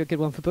like it might be a good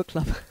one for book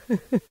club.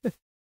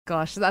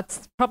 Gosh,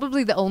 that's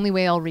probably the only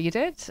way I'll read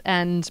it.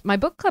 And my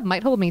book club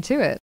might hold me to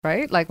it,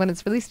 right? Like when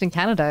it's released in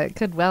Canada, it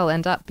could well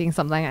end up being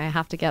something I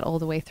have to get all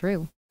the way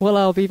through. Well,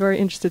 I'll be very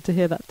interested to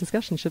hear that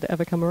discussion should it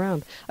ever come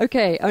around.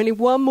 Okay, only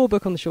one more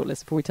book on the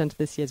shortlist before we turn to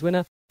this year's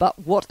winner. But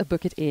what a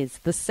book it is.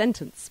 The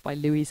Sentence by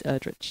Louise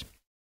Erdrich.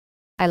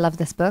 I love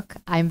this book.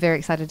 I'm very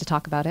excited to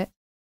talk about it.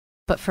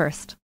 But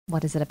first,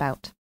 what is it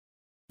about?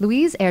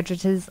 Louise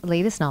Erdrich's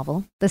latest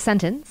novel, The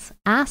Sentence,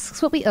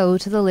 asks what we owe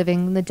to the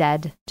living, the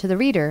dead, to the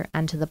reader,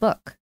 and to the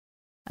book.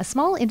 A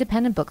small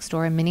independent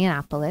bookstore in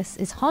Minneapolis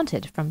is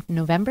haunted from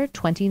November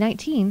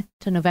 2019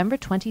 to November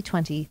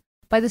 2020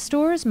 by the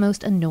store's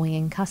most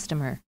annoying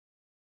customer.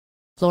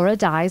 Flora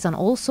dies on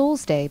All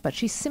Souls Day, but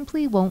she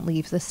simply won't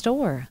leave the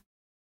store.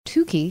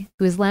 Tuki,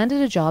 who has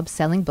landed a job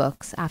selling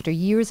books after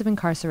years of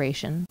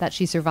incarceration that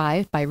she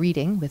survived by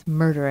reading with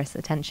murderous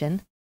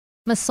attention,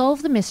 must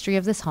solve the mystery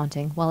of this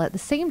haunting while at the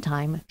same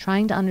time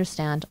trying to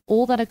understand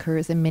all that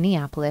occurs in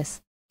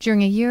Minneapolis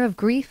during a year of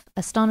grief,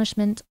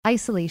 astonishment,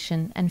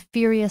 isolation, and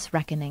furious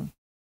reckoning.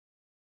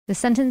 The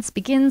sentence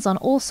begins on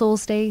All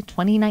Souls Day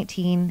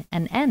 2019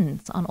 and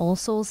ends on All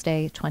Souls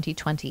Day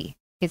 2020.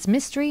 Its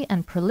mystery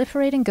and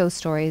proliferating ghost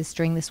stories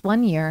during this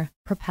 1 year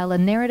propel a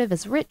narrative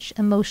as rich,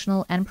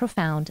 emotional, and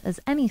profound as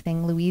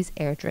anything Louise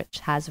Erdrich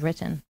has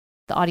written.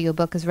 The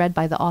audiobook is read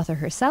by the author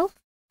herself,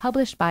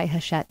 published by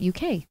Hachette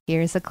UK.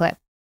 Here's a clip.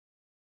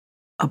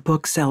 A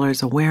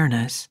bookseller's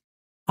awareness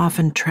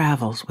often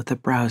travels with the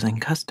browsing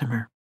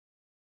customer.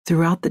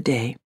 Throughout the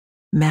day,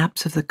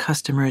 maps of the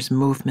customer's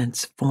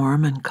movements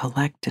form and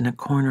collect in a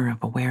corner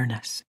of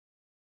awareness.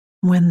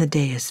 When the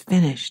day is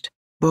finished,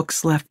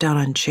 books left out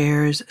on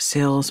chairs,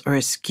 sills, or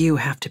askew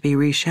have to be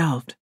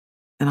reshelved,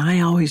 and I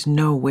always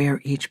know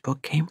where each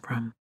book came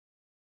from.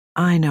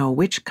 I know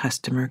which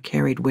customer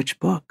carried which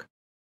book.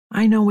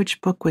 I know which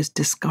book was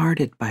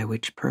discarded by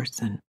which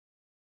person,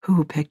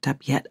 who picked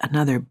up yet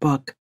another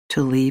book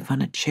to leave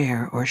on a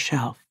chair or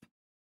shelf.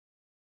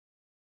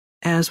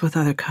 As with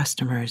other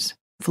customers,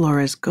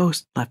 Flora's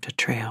ghost left a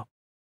trail.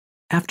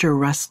 After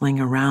rustling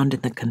around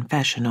in the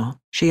confessional,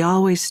 she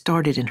always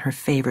started in her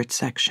favorite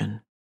section,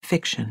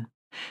 fiction,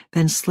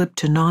 then slipped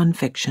to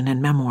nonfiction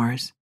and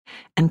memoirs,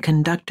 and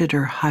conducted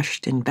her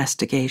hushed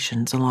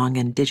investigations along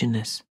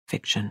indigenous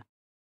fiction.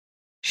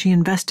 She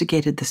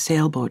investigated the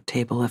sailboat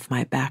table if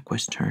my back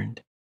was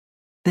turned.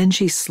 Then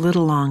she slid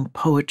along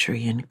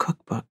poetry and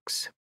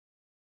cookbooks.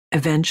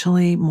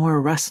 Eventually,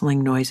 more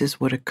rustling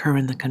noises would occur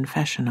in the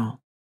confessional,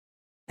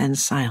 then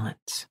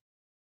silence.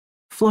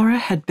 Flora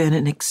had been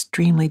an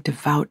extremely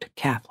devout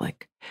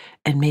Catholic,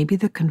 and maybe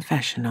the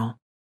confessional,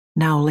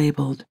 now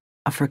labeled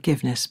a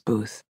forgiveness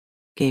booth,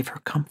 gave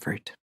her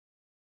comfort.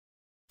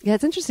 Yeah,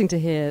 it's interesting to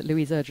hear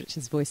Louise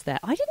Erdrich's voice there.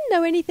 I didn't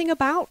know anything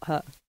about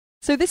her.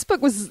 So this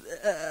book was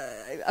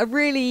a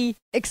really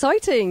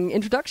exciting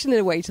introduction in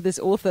a way to this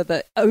author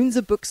that owns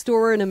a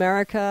bookstore in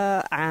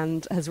America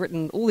and has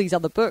written all these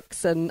other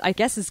books and I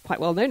guess is quite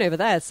well known over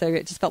there. So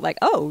it just felt like,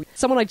 oh,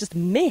 someone I just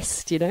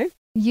missed, you know?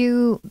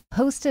 You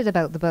posted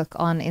about the book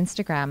on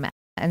Instagram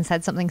and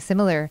said something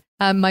similar.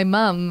 My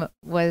mum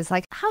was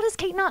like, how does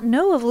Kate not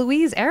know of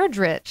Louise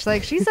Erdrich?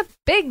 Like, she's a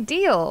big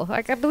deal.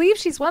 Like, I believe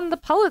she's won the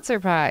Pulitzer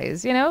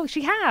Prize. You know,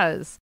 she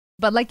has.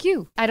 But like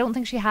you, I don't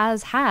think she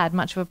has had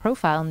much of a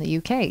profile in the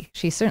UK.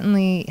 She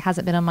certainly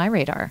hasn't been on my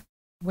radar.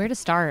 Where to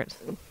start?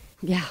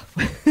 Yeah.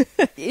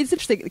 It's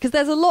interesting because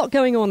there's a lot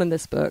going on in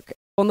this book.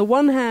 On the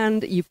one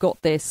hand, you've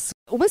got this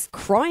almost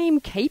crime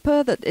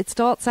caper that it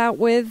starts out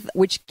with,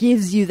 which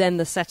gives you then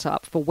the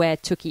setup for where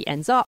Tuki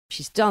ends up.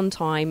 She's done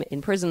time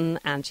in prison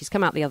and she's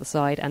come out the other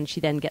side and she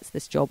then gets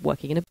this job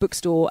working in a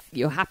bookstore.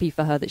 You're happy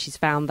for her that she's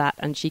found that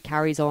and she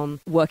carries on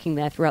working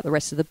there throughout the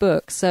rest of the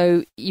book.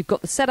 So you've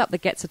got the setup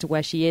that gets her to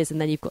where she is and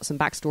then you've got some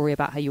backstory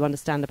about how you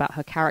understand about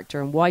her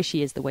character and why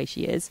she is the way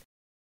she is.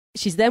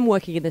 She's then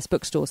working in this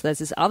bookstore. So there's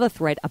this other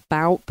thread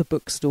about the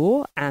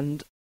bookstore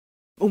and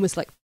almost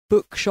like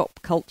bookshop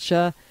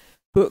culture,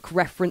 book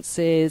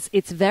references.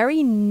 It's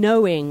very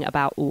knowing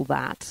about all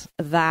that.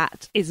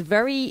 That is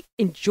very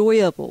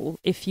enjoyable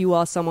if you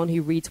are someone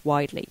who reads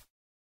widely,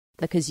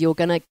 because you're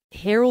going to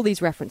hear all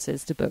these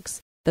references to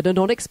books that are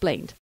not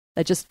explained.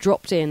 They're just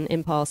dropped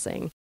in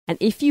passing. And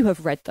if you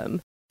have read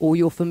them or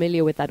you're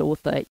familiar with that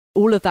author,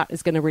 all of that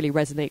is going to really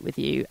resonate with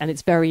you and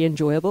it's very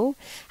enjoyable.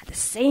 At the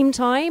same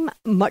time,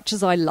 much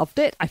as I loved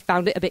it, I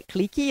found it a bit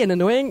cliquey and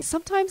annoying.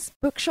 Sometimes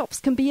bookshops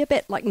can be a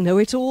bit like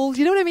know-it-all.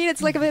 You know what I mean?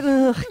 It's like a bit,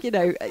 you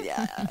know,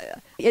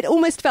 it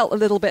almost felt a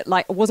little bit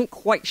like I wasn't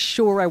quite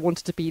sure I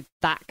wanted to be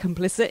that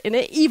complicit in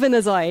it, even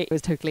as I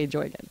was totally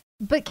enjoying it.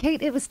 But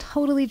Kate, it was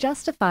totally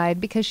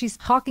justified because she's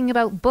talking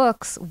about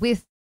books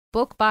with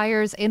book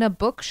buyers in a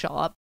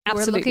bookshop.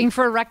 Absolutely. We're looking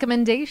for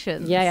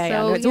recommendations. Yeah.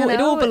 So, no,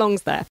 it all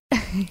belongs there.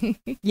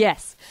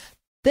 Yes.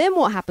 Then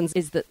what happens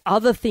is that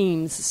other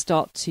themes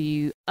start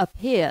to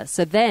appear.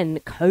 So then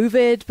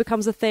COVID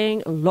becomes a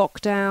thing,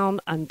 lockdown,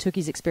 and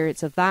Tuki's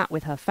experience of that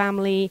with her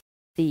family,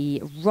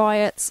 the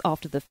riots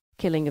after the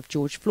killing of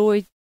George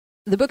Floyd.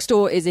 The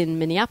bookstore is in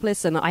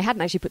Minneapolis, and I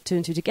hadn't actually put two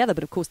and two together,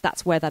 but of course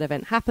that's where that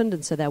event happened,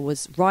 and so there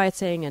was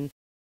rioting and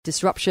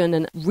disruption,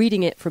 and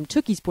reading it from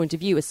Tuki's point of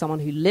view as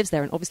someone who lives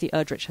there, and obviously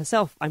Erdrich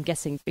herself, I'm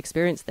guessing,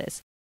 experienced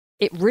this.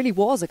 It really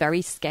was a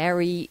very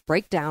scary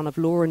breakdown of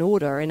law and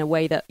order in a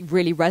way that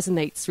really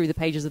resonates through the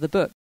pages of the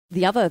book.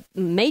 The other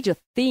major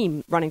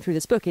theme running through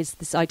this book is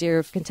this idea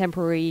of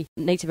contemporary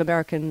Native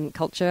American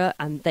culture,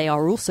 and they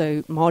are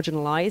also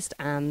marginalized,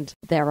 and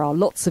there are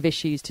lots of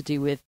issues to do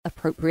with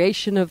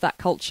appropriation of that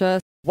culture.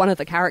 One of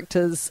the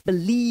characters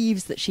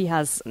believes that she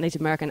has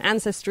Native American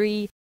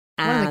ancestry.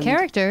 And one of the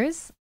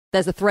characters?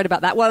 There's a thread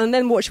about that. Well, and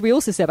then what should we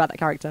also say about that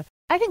character?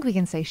 I think we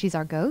can say she's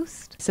our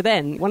ghost. So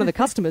then one of the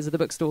customers of the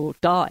bookstore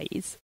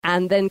dies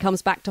and then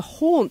comes back to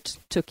haunt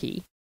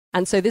Tuki.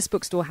 And so this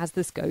bookstore has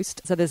this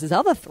ghost. So there's this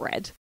other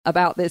thread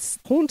about this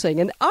haunting.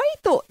 And I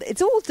thought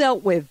it's all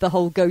dealt with, the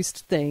whole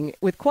ghost thing,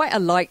 with quite a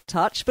light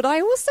touch. But I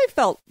also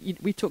felt,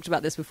 we talked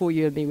about this before,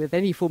 you and me, with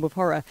any form of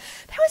horror,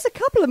 there was a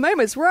couple of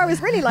moments where I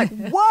was really like,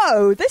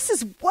 whoa, this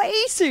is way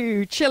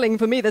too chilling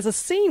for me. There's a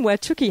scene where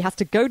Tookie has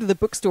to go to the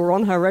bookstore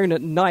on her own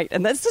at night,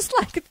 and there's just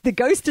like, the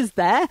ghost is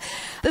there.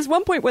 There's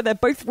one point where they're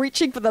both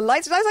reaching for the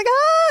lights, and I was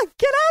like,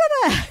 get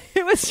out of there.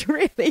 It was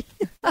really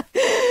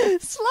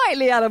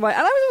slightly out of my...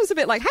 And I was a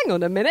bit like, hang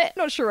on a minute,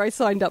 not sure I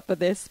signed up for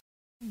this.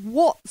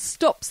 What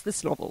stops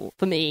this novel,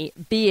 for me,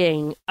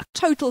 being a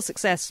total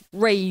success,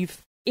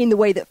 rave, in the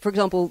way that, for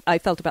example, I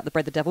felt about The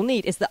Bread the Devil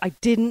Knead, is that I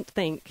didn't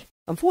think,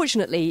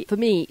 unfortunately, for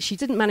me, she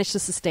didn't manage to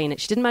sustain it.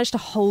 She didn't manage to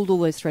hold all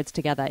those threads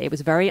together. It was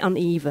very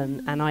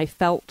uneven, and I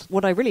felt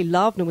what I really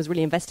loved and was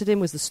really invested in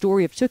was the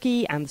story of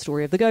Tookie and the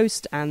story of the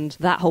ghost and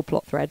that whole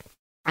plot thread.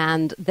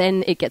 And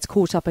then it gets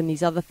caught up in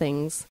these other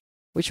things,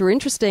 which were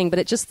interesting, but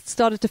it just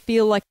started to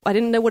feel like I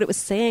didn't know what it was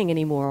saying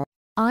anymore.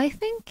 I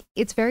think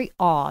it's very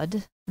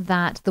odd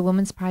that the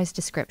Woman's Prize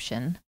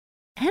description,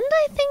 and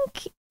I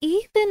think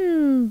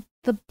even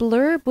the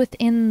blurb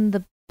within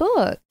the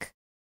book,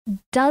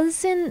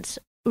 doesn't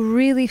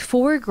really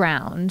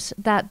foreground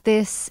that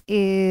this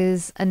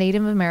is a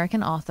Native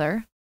American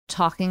author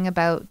talking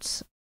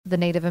about the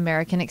Native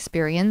American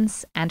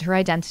experience and her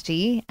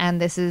identity,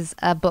 and this is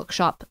a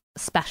bookshop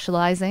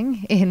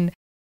specializing in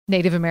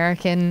Native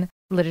American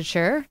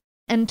literature.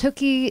 And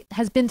Tookie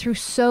has been through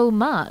so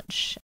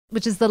much,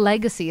 which is the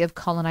legacy of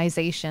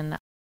colonization.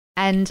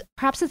 And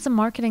perhaps it's a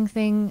marketing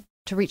thing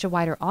to reach a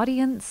wider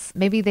audience.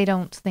 Maybe they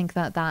don't think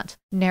that that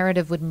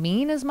narrative would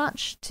mean as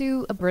much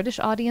to a British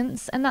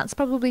audience, and that's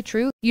probably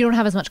true. You don't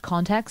have as much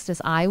context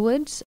as I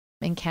would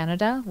in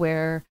Canada,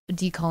 where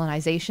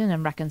decolonization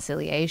and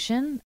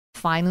reconciliation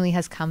finally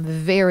has come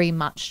very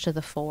much to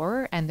the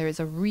fore, and there's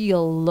a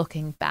real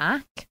looking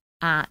back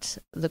at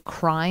the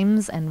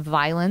crimes and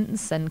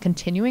violence and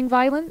continuing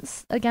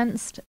violence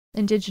against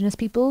Indigenous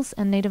peoples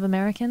and Native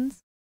Americans.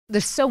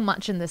 There's so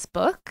much in this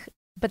book,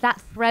 but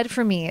that thread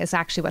for me is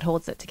actually what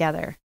holds it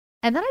together.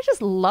 And then I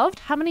just loved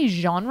how many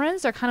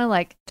genres are kind of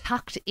like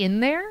tucked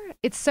in there.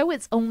 It's so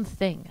its own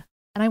thing.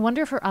 And I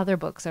wonder if her other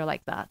books are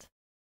like that.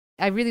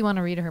 I really want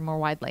to read her more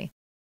widely.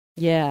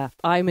 Yeah,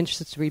 I'm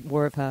interested to read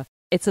more of her.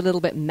 It's a little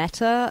bit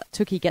meta.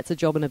 Tookie gets a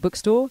job in a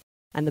bookstore,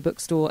 and the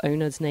bookstore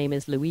owner's name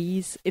is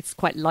Louise. It's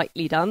quite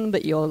lightly done,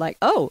 but you're like,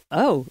 oh,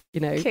 you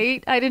know.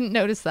 Kate, I didn't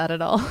notice that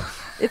at all.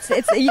 It's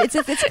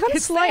kind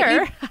of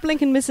slightly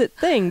blink and miss it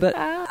thing, but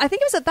I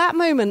think it was at that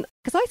moment,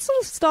 because I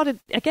sort of started,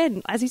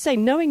 again, as you say,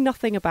 knowing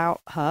nothing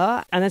about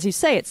her, and as you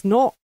say, it's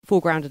not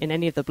foregrounded in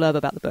any of the blurb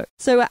about the book.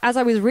 So as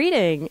I was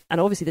reading,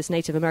 and obviously this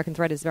Native American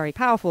thread is very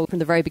powerful from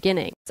the very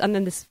beginning, and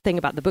then this thing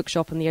about the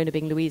bookshop and the owner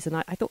being Louise, and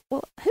I thought,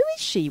 well, who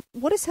is she?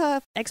 What is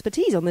her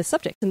expertise on this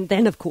subject? And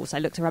then, of course, I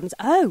looked her up and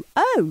said,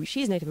 oh,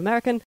 she's Native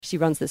American. She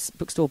runs this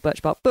bookstore,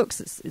 Birch Bark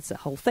Books. It's a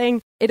whole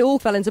thing. It all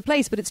fell into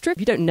place, but it's true.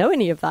 If you don't know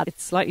any of that,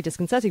 it's slightly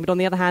disconcerting. But on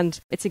the other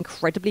hand, it's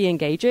incredibly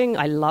engaging.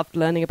 I loved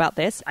learning about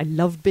this. I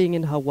loved being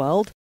in her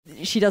world.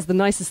 She does the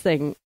nicest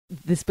thing.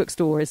 This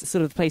bookstore is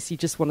sort of the place you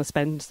just want to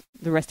spend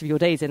the rest of your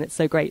days in. It's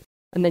so great.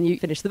 And then you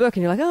finish the book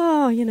and you're like,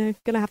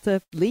 going to have to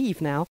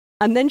leave now.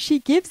 And then she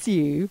gives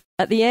you,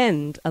 at the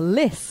end, a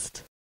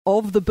list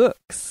of the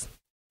books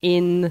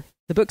in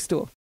the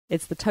bookstore.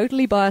 It's the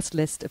totally biased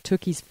list of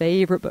Tookie's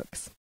favourite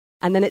books.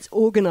 And then it's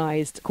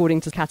organised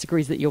according to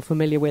categories that you're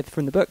familiar with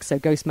from the book. So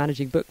Ghost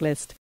Managing Book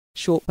List,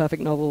 Short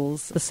Perfect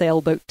Novels, the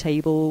Sailboat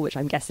Table, which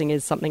I'm guessing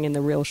is something in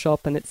the real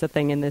shop, and it's a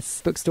thing in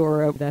this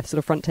bookstore, their sort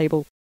of front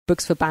table.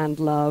 Books for Banned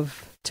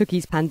Love,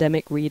 Tookie's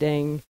Pandemic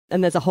Reading,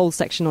 and there's a whole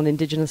section on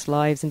Indigenous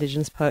lives,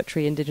 Indigenous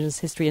poetry, Indigenous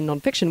history and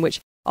non-fiction,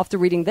 which after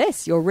reading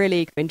this, you're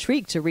really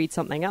intrigued to read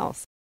something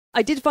else.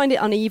 I did find it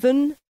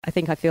uneven. I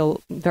think I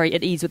feel very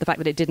at ease with the fact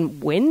that it didn't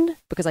win,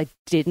 because I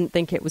didn't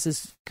think it was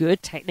as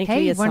good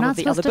technically as some of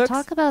the other books. We're not supposed to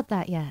talk about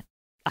that yet.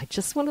 I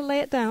just want to lay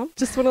it down.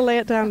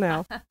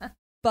 Now.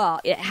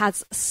 But it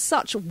has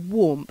such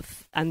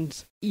warmth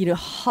and,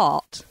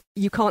 heart.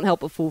 You can't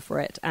help but fall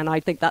for it. And I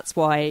think that's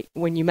why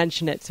when you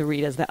mention it to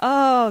readers,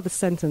 the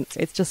sentence,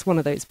 it's just one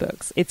of those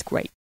books. It's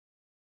great.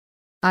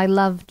 I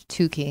loved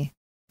Tookie.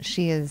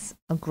 She is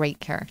a great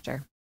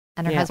character.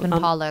 And her husband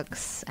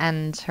Pollux,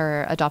 and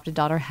her adopted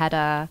daughter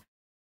Hedda,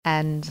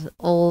 and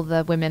all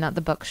the women at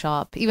the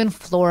bookshop. Even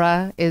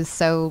Flora is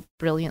so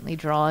brilliantly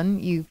drawn.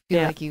 You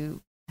feel like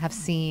you have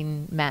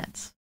seen,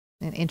 met,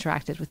 and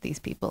interacted with these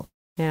people.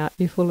 Yeah,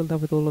 you fall in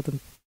love with all of them.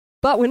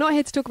 But we're not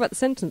here to talk about the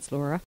sentence,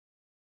 Laura.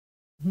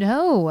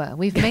 No,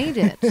 we've made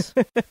it.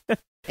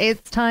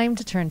 It's time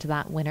to turn to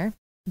that winner.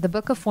 The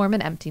Book of Form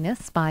and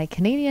Emptiness by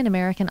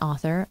Canadian-American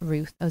author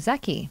Ruth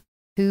Ozeki,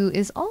 who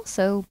is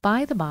also,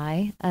 by the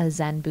by, a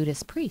Zen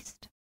Buddhist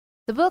priest.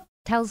 The book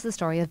tells the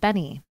story of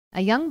Benny,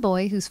 a young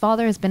boy whose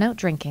father has been out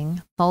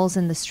drinking, falls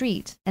in the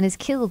street, and is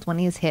killed when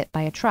he is hit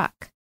by a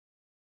truck.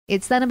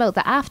 It's then about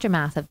the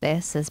aftermath of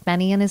this as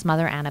Benny and his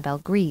mother Annabelle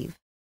grieve.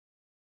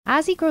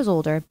 As he grows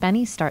older,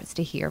 Benny starts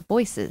to hear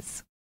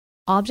voices.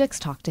 Objects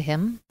talk to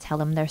him,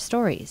 tell him their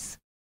stories.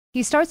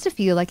 He starts to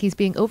feel like he's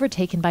being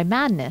overtaken by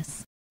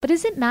madness, But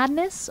is it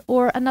madness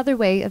or another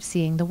way of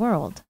seeing the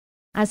world?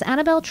 As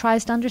Annabelle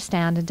tries to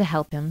understand and to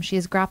help him, she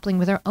is grappling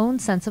with her own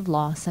sense of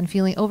loss and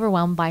feeling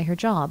overwhelmed by her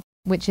job,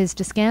 which is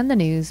to scan the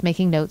news,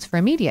 making notes for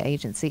a media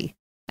agency.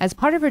 As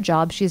part of her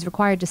job, she is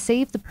required to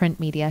save the print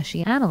media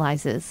she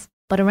analyzes.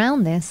 But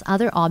around this,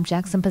 other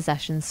objects and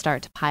possessions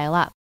start to pile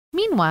up.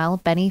 Meanwhile,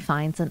 Benny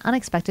finds an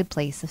unexpected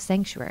place of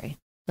sanctuary,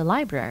 the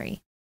library.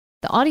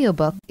 The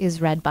audiobook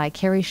is read by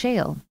Carrie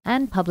Shale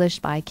and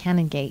published by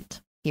Canongate.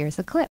 Here's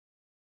a clip.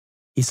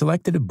 He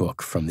selected a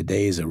book from the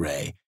day's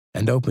array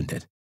and opened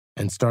it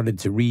and started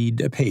to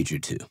read a page or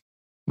two.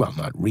 Well,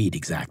 not read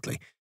exactly,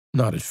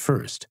 not at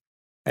first,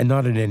 and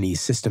not in any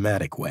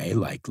systematic way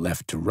like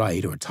left to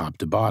right or top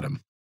to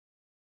bottom.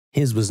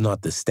 His was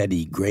not the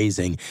steady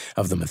grazing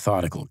of the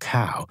methodical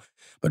cow,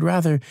 but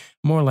rather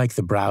more like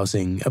the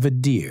browsing of a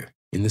deer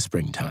in the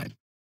springtime,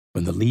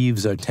 when the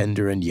leaves are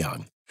tender and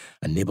young,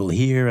 a nibble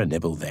here, a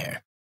nibble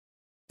there.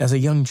 As a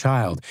young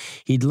child,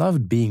 he'd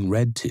loved being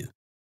read to.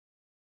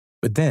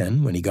 But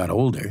then, when he got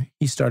older,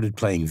 he started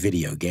playing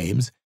video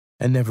games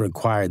and never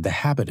acquired the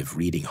habit of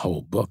reading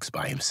whole books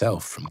by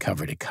himself from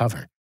cover to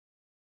cover.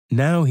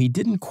 Now he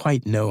didn't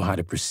quite know how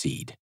to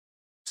proceed,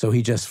 so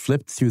he just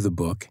flipped through the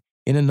book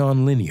in a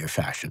non-linear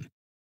fashion,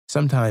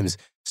 sometimes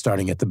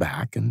starting at the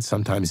back and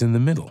sometimes in the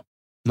middle,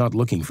 not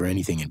looking for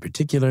anything in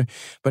particular,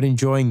 but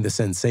enjoying the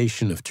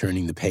sensation of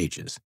turning the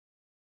pages,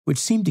 which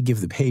seemed to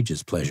give the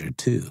pages pleasure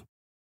too.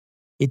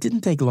 It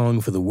didn't take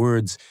long for the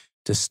words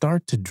to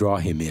start to draw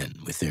him in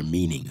with their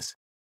meanings,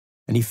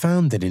 and he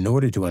found that in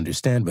order to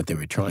understand what they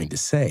were trying to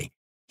say,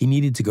 he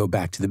needed to go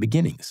back to the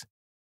beginnings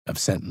of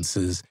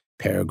sentences,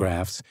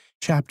 paragraphs,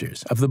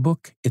 chapters of the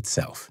book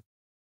itself.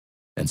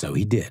 And so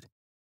he did.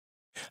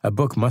 A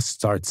book must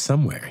start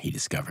somewhere, he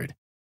discovered.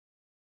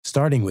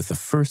 Starting with the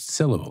first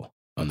syllable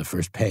on the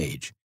first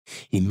page,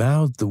 he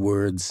mouthed the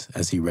words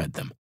as he read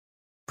them,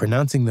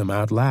 pronouncing them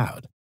out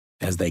loud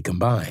as they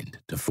combined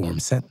to form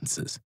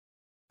sentences,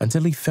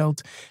 until he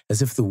felt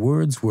as if the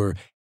words were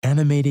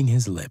animating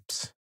his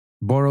lips,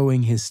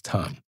 borrowing his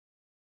tongue,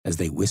 as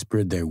they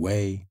whispered their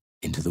way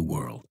into the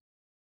world.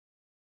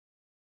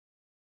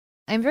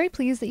 I'm very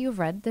pleased that you've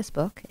read this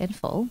book in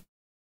full,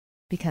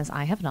 because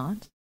I have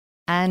not.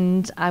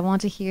 And I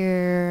want to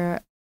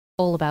hear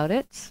all about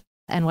it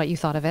and what you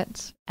thought of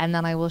it. And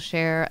then I will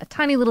share a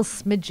tiny little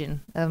smidgen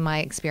of my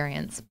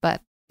experience.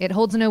 But it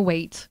holds no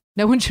weight.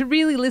 No one should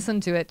really listen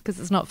to it because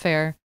it's not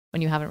fair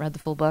when you haven't read the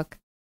full book.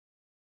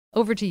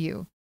 Over to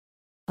you.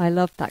 I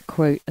loved that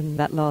quote and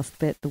that last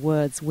bit, the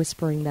words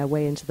whispering their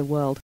way into the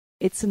world.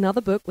 It's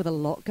another book with a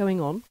lot going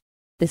on.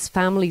 This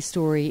family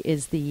story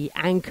is the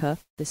anchor,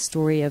 this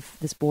story of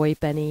this boy,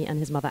 Benny, and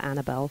his mother,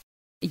 Annabelle.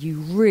 You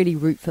really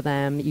root for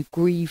them, you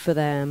grieve for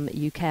them,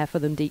 you care for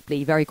them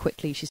deeply. Very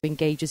quickly, she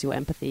engages your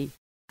empathy.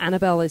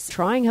 Annabelle is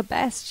trying her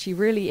best, she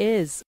really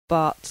is,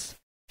 but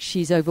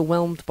she's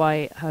overwhelmed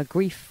by her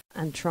grief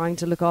and trying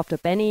to look after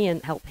Benny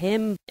and help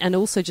him, and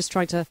also just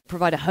trying to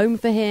provide a home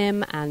for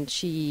him, and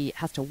she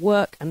has to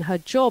work, and her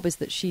job is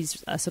that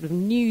she's a sort of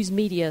news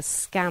media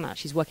scanner.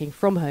 She's working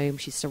from home,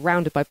 she's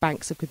surrounded by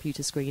banks of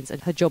computer screens,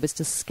 and her job is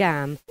to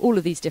scan all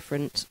of these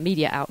different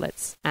media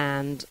outlets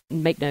and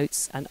make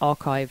notes and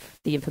archive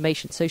the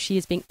information. So she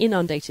is being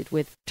inundated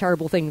with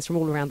terrible things from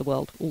all around the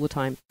world all the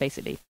time,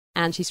 basically.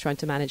 And she's trying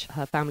to manage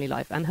her family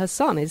life. And her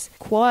son is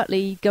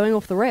quietly going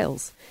off the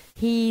rails.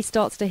 He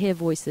starts to hear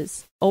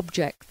voices,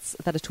 objects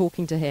that are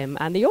talking to him.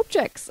 And the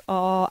objects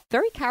are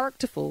very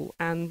characterful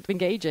and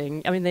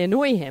engaging. I mean, they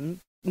annoy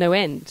him no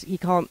end. He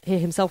can't hear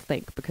himself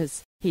think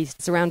because he's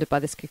surrounded by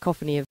this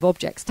cacophony of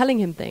objects telling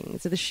him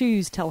things. So the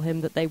shoes tell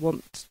him that they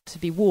want to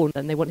be worn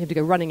and they want him to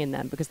go running in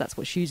them because that's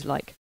what shoes are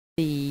like.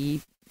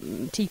 The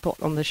teapot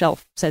on the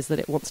shelf says that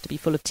it wants to be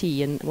full of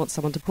tea and wants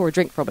someone to pour a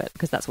drink from it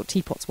because that's what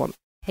teapots want.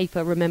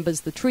 Paper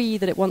remembers the tree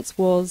that it once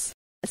was.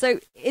 So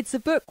it's a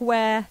book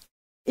where,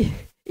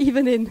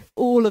 even in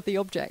all of the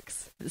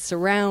objects that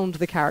surround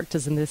the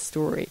characters in this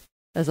story,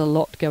 there's a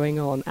lot going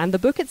on. And the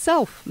book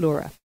itself,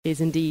 Laura,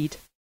 is indeed,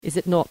 is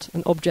it not,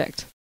 an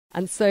object?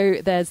 And so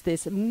there's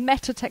this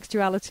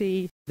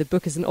meta-textuality. The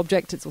book is an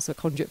object, it's also a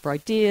conduit for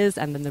ideas,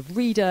 and then the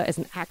reader is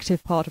an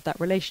active part of that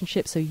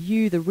relationship. So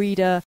you, the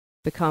reader,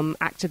 become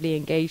actively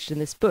engaged in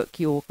this book.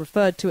 You're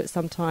referred to it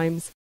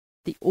sometimes.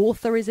 The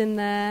author is in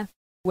there.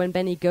 When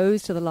Benny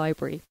goes to the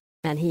library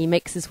and he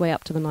makes his way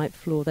up to the ninth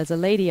floor, there's a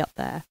lady up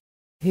there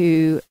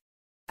who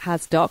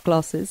has dark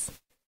glasses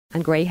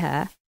and grey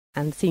hair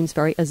and seems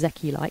very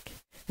Ozeki-like,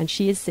 and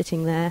she is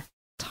sitting there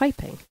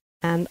typing.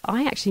 And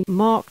I actually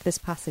marked this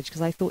passage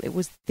because I thought it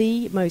was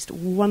the most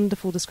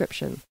wonderful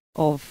description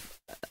of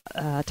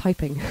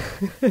typing.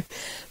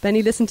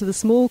 Benny listened to the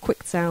small,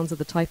 quick sounds of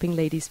the typing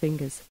lady's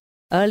fingers.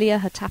 Earlier,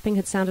 her tapping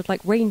had sounded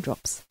like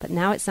raindrops, but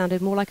now it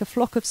sounded more like a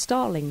flock of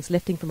starlings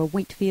lifting from a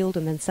wheat field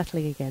and then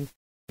settling again,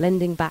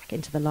 blending back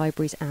into the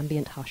library's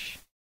ambient hush.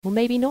 Or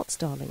maybe not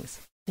starlings,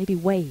 maybe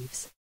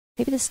waves.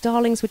 Maybe the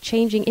starlings were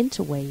changing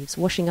into waves,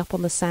 washing up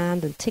on the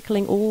sand and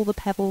tickling all the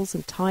pebbles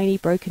and tiny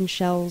broken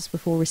shells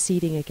before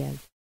receding again.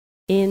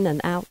 In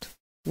and out,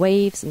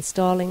 waves and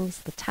starlings,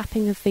 the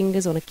tapping of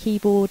fingers on a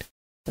keyboard,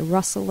 the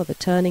rustle of a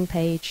turning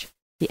page,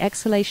 the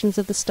exhalations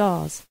of the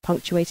stars,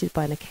 punctuated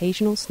by an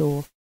occasional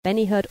snore.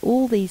 Benny heard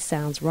all these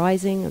sounds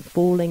rising and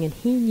falling, and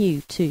he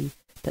knew, too,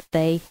 that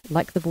they,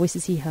 like the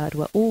voices he heard,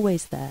 were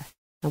always there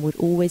and would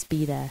always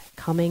be there,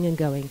 coming and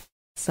going,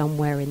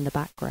 somewhere in the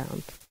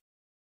background.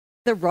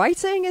 The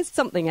writing is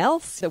something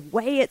else. The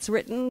way it's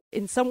written,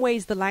 in some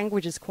ways the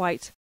language is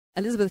quite...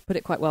 Elizabeth put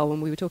it quite well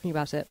when we were talking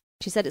about it.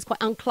 She said it's quite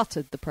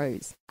uncluttered, the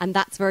prose. And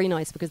that's very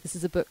nice because this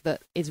is a book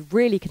that is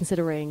really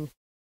considering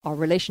our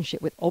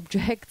relationship with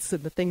objects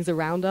and the things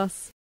around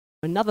us.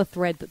 Another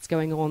thread that's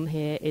going on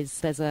here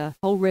is there's a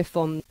whole riff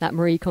on that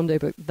Marie Kondo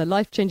book, The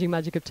Life-Changing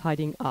Magic of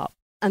Tidying Up.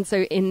 And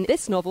so in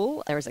this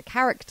novel, there is a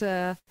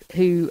character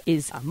who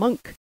is a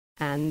monk,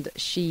 and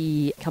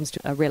she comes to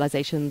a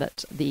realization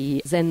that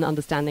the Zen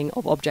understanding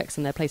of objects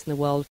and their place in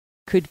the world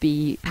could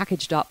be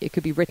packaged up, it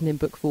could be written in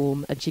book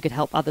form, and she could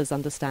help others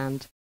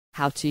understand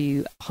how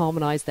to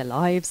harmonize their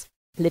lives,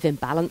 live in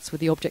balance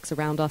with the objects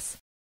around us,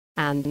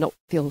 and not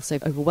feel so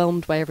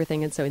overwhelmed by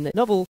everything. And so in the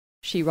novel,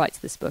 she writes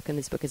this book, and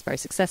this book is very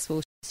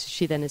successful.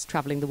 She then is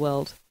traveling the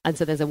world. And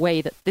so there's a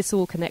way that this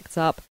all connects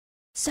up.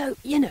 So,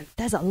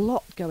 there's a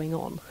lot going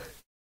on.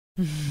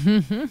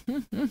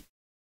 And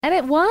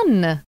it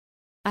won.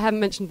 I haven't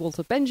mentioned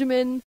Walter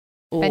Benjamin.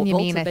 Or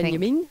Benjamin, Walter I think.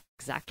 Benjamin.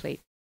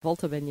 Exactly.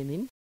 Walter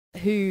Benjamin,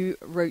 who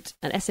wrote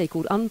an essay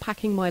called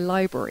Unpacking My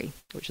Library,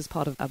 which is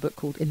part of a book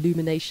called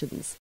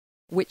Illuminations,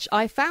 which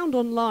I found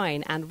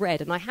online and read,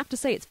 and I have to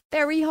say it's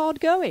very hard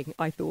going,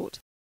 I thought.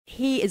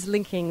 He is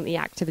linking the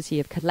activity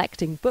of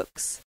collecting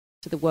books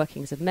to the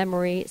workings of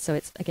memory, so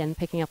it's, again,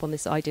 picking up on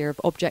this idea of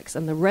objects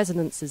and the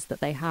resonances that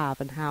they have,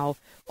 and how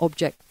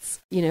objects,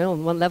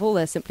 on one level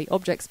they're simply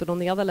objects, but on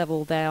the other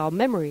level they are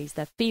memories,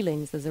 they're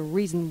feelings, there's a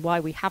reason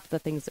why we have the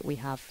things that we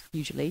have,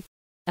 usually,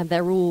 and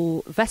they're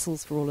all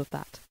vessels for all of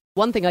that.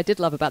 One thing I did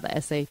love about that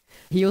essay,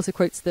 he also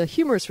quotes the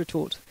humorous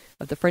retort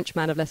of the French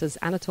man of letters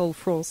Anatole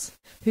France,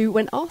 who,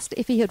 when asked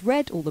if he had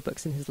read all the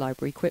books in his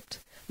library, quipped,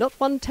 "Not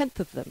 1/10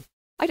 of them.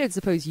 I don't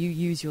suppose you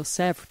use your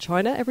Sèvres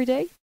china every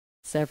day?"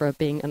 Sèvres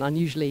being an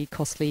unusually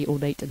costly,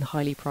 ornate and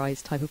highly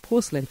prized type of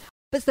porcelain.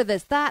 But so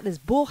there's that, there's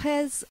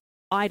Borges.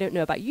 I don't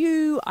know about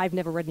you, I've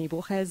never read any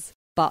Borges,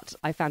 but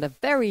I found a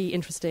very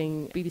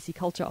interesting BBC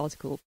Culture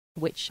article,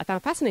 which I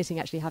found fascinating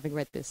actually, having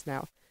read this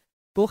now.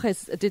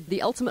 Borges did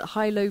the ultimate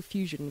high-low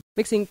fusion,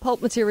 mixing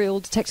pulp material,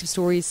 detective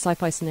stories,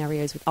 sci-fi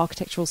scenarios with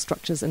architectural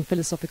structures and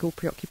philosophical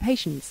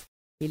preoccupations.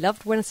 He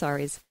loved Buenos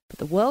Aires, but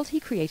the world he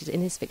created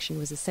in his fiction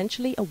was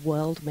essentially a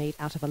world made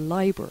out of a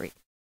library.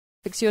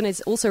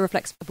 Ficciones also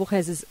reflects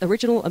Borges'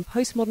 original and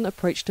postmodern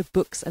approach to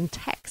books and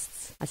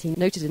texts. As he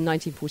noted in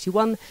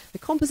 1941, the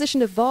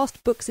composition of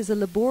vast books is a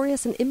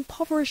laborious and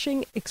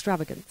impoverishing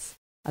extravagance.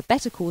 A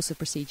better course of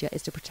procedure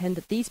is to pretend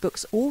that these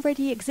books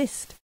already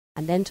exist,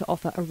 and then to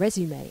offer a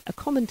resume, a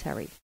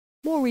commentary.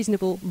 More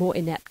reasonable, more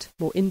inept,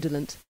 more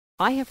indolent,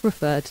 I have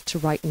preferred to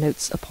write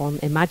notes upon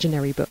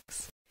imaginary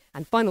books.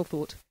 And final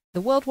thought,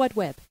 the World Wide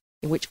Web,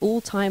 in which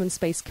all time and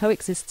space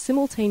coexist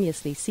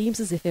simultaneously, seems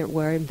as if it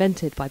were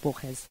invented by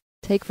Borges.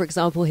 Take, for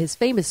example, his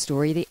famous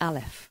story, the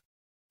Elif.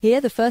 Here,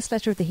 the first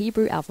letter of the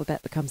Hebrew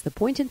alphabet becomes the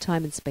point in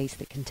time and space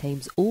that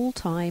contains all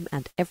time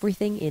and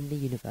everything in the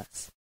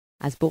universe.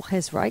 As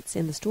Borges writes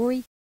in the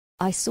story,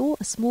 I saw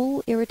a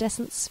small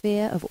iridescent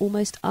sphere of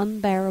almost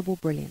unbearable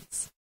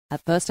brilliance.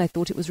 At first I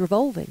thought it was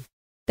revolving.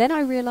 Then I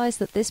realized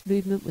that this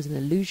movement was an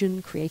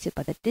illusion created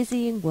by the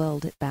dizzying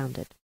world it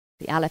bounded.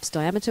 The Alif's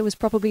diameter was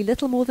probably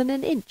little more than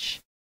an inch.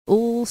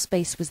 All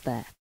space was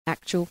there,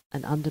 actual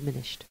and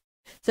undiminished.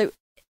 So,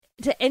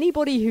 to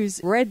anybody who's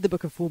read the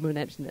Book of Form and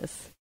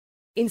Emptiness,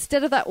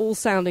 instead of that all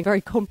sounding very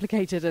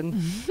complicated and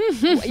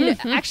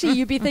actually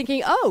you'd be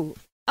thinking, oh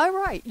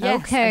right,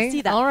 yes, okay, I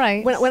see that. All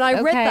right. When I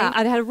read that,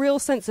 I had a real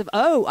sense of,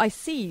 oh, I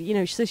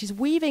see. So she's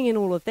weaving in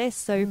all of this.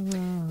 So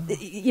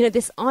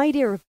this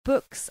idea of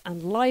books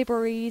and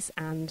libraries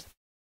and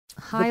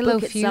high-low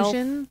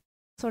fusion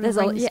sort of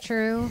rings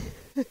true.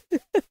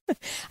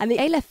 And the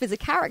Elif is a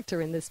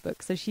character in this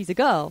book, so she's a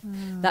girl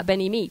that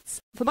Benny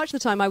meets. For much of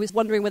the time, I was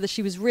wondering whether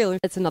she was real.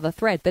 It's another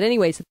thread. But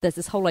anyway, so there's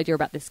this whole idea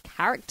about this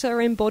character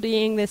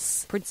embodying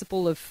this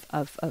principle of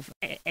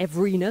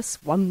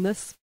everyness,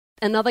 oneness.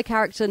 Another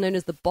character known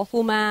as the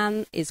Bottle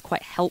Man is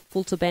quite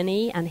helpful to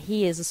Benny, and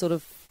he is a sort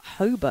of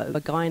hobo,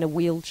 a guy in a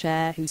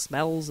wheelchair who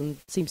smells and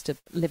seems to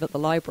live at the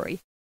library.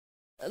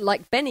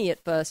 Like Benny at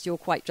first, you're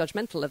quite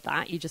judgmental of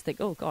that. You just think,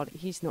 oh God,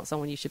 he's not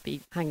someone you should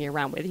be hanging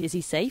around with. Is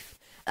he safe?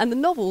 And the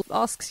novel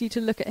asks you to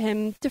look at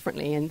him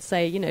differently and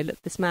say, look,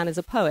 this man is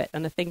a poet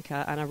and a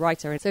thinker and a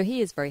writer. And so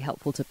he is very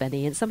helpful to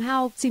Benny and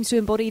somehow seems to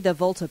embody the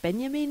Walter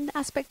Benjamin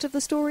aspect of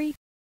the story.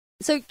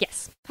 So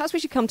yes, perhaps we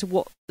should come to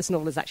what this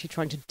novel is actually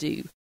trying to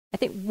do. I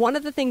think one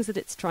of the things that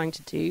it's trying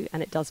to do,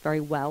 and it does very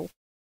well,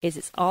 is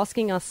it's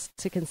asking us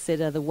to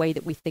consider the way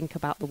that we think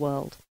about the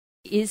world.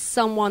 Is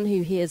someone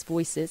who hears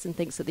voices and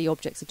thinks that the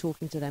objects are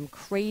talking to them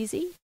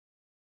crazy?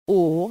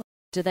 Or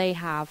do they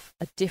have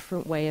a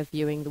different way of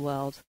viewing the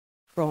world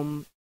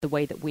from the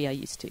way that we are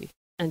used to?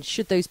 And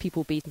should those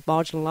people be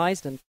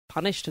marginalized and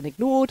punished and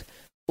ignored?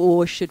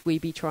 Or should we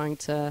be trying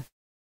to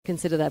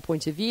consider their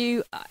point of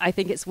view. I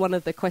think it's one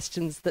of the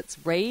questions that's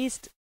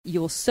raised.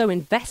 You're so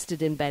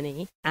invested in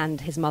Benny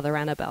and his mother,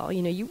 Annabelle.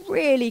 You know, you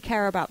really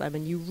care about them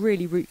and you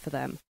really root for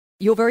them.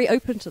 You're very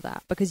open to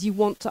that because you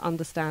want to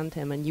understand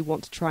him and you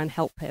want to try and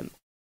help him.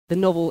 The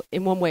novel,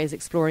 in one way, is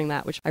exploring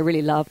that, which I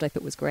really loved. I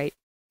thought was great.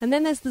 And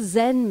then there's the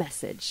Zen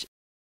message.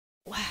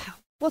 Wow,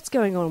 what's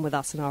going on with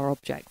us and our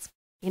objects?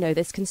 You know,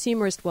 this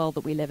consumerist world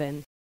that we live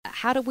in.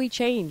 How do we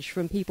change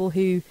from people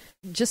who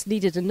just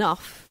needed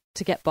enough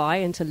to get by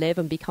and to live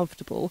and be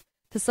comfortable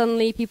to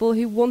suddenly people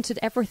who wanted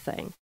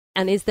everything?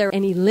 And is there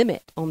any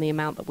limit on the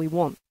amount that we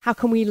want? How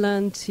can we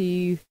learn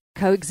to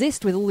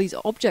coexist with all these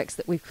objects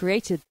that we've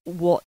created?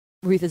 What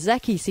Ruth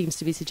Ozeki seems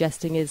to be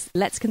suggesting is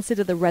let's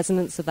consider the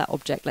resonance of that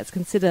object. Let's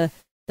consider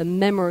the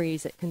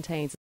memories it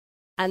contains.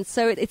 And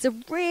so it's a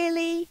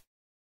really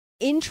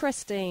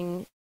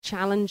interesting,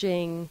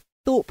 challenging,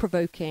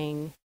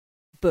 thought-provoking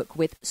book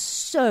with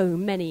so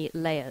many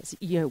layers.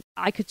 You know,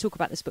 I could talk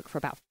about this book for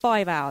about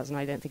 5 hours and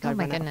I don't think I'd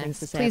run out of things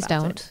to say Please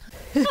about don't.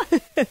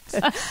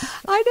 it.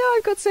 I know,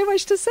 I've got so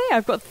much to say.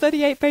 I've got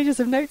 38 pages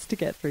of notes to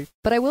get through.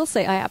 But I will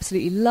say I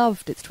absolutely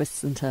loved its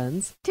twists and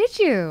turns. Did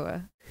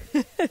you?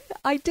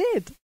 I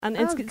did. And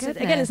Oh,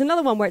 again, it's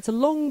another one where it's a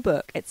long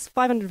book. It's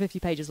 550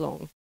 pages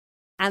long.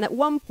 And at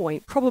one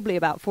point, probably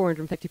about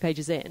 450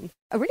 pages in,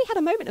 I really had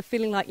a moment of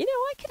feeling like, you know,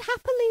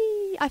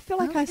 I feel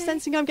like I'm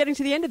sensing I'm getting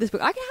to the end of this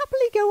book. I could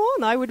happily go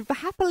on. I would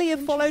happily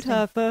have followed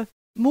her for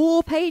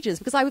more pages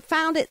because I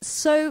found it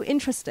so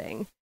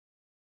interesting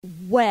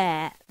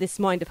where this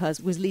mind of hers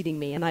was leading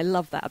me. And I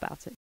love that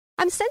about it.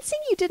 I'm sensing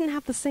you didn't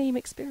have the same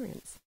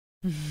experience.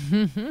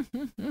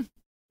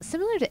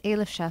 Similar to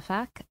Elif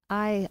Shafak,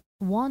 I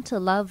want to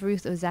love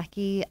Ruth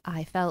Ozeki.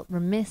 I felt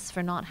remiss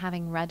for not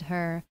having read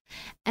her.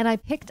 And I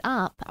picked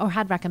up, or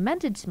had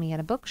recommended to me at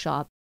a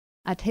bookshop,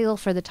 A Tale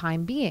for the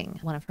Time Being,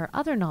 one of her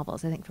other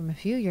novels, I think from a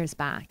few years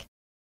back.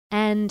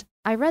 And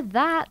I read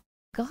that,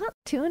 got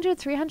 200,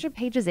 300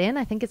 pages in.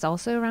 I think it's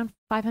also around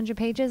 500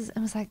 pages.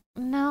 And was like,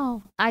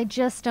 no, I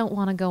just don't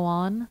want to go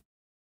on.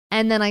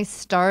 And then I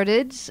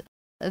started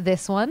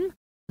this one,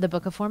 The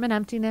Book of Form and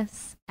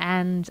Emptiness,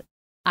 and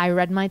I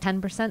read my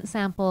 10%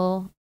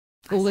 sample.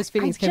 All those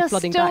feelings came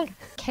flooding back. I don't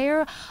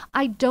care.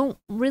 I don't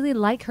really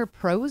like her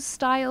prose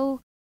style.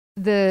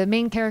 The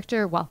main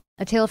character, well,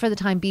 A Tale for the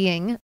Time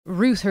Being,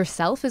 Ruth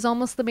herself is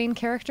almost the main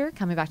character,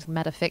 coming back to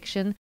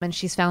metafiction. And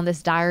she's found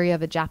this diary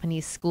of a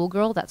Japanese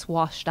schoolgirl that's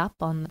washed up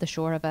on the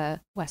shore of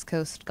a West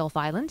Coast Gulf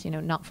island, you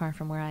know, not far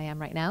from where I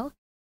am right now.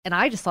 And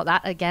I just thought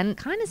that, again,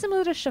 kind of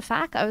similar to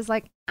Shafak. I was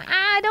like,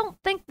 I don't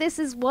think this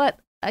is what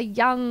a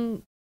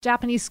young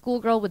Japanese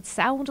schoolgirl would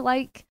sound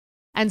like.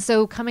 And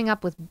so coming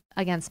up with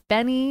against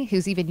Benny,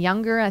 who's even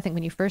younger, I think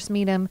when you first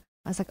meet him,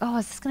 I was like, oh,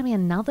 is this going to be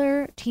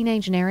another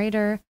teenage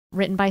narrator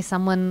written by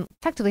someone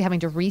effectively having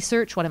to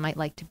research what it might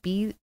like to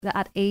be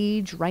at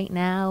age right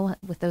now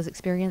with those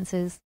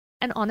experiences?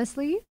 And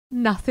honestly,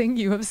 nothing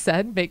you have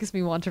said makes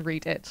me want to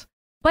read it.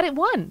 But it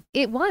won.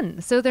 It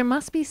won. So there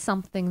must be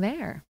something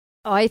there.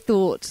 I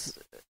thought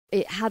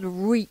it had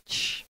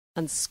reach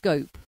and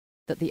scope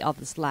that the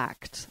others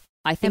lacked.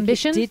 I think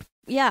Ambition? It did.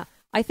 Yeah.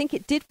 I think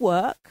it did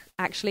work,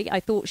 actually.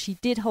 I thought she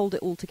did hold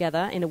it all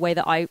together in a way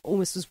that I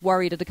almost was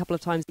worried at a couple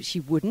of times that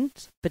she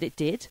wouldn't, but it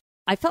did.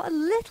 I felt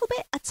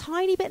a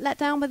tiny bit let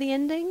down by the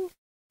ending.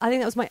 I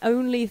think that was my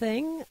only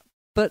thing.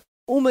 But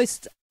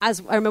almost,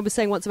 as I remember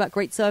saying once about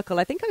Great Circle,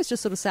 I think I was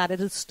just sort of sad it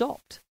had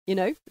stopped, you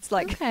know? It's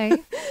like, okay. I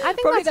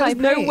think probably that's there was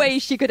no praise. way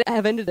she could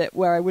have ended it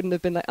where I wouldn't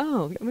have been like,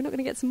 oh, we're not going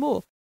to get some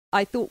more.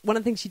 I thought one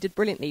of the things she did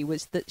brilliantly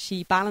was that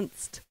she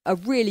balanced a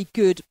really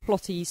good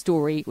plotty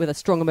story with a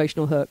strong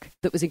emotional hook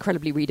that was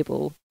incredibly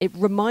readable. It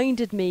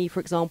reminded me, for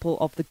example,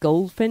 of The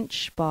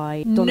Goldfinch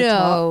by Donna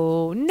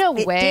Tartt. No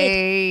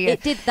way.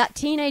 It did. That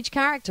teenage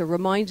character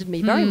reminded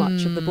me very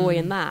much of the boy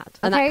in that.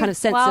 And Okay, that kind of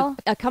sense well- of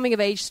a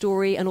coming-of-age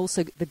story and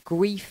also the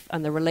grief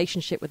and the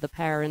relationship with the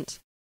parent.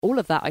 All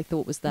of that I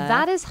thought was there.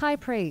 That is high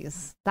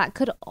praise. That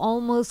could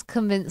almost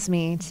convince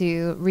me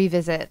to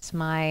revisit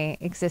my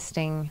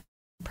existing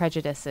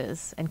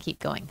prejudices and keep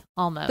going.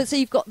 Almost. But so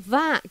you've got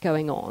that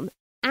going on,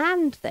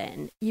 and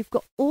then you've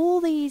got all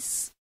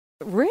these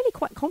really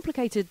quite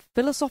complicated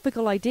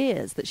philosophical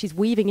ideas that she's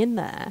weaving in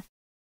there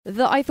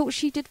that I thought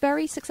she did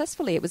very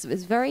successfully. It was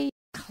very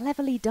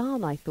cleverly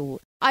done, I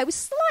thought. I was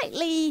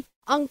slightly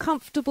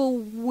uncomfortable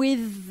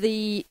with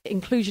the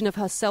inclusion of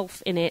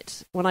herself in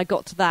it. When I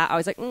got to that, I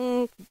was like,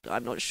 I'm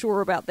not sure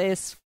about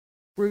this,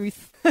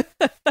 Ruth.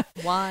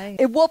 Why?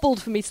 It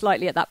wobbled for me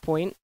slightly at that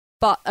point.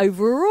 But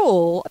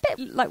overall, a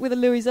bit like with a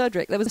Louise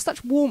Erdrich, there was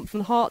such warmth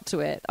and heart to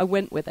it. I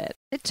went with it.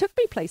 It took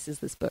me places,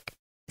 this book.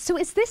 So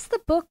is this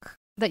the book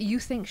that you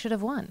think should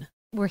have won?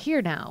 We're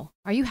here now.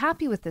 Are you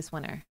happy with this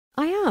winner?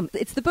 I am.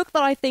 It's the book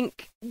that I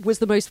think was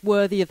the most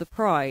worthy of the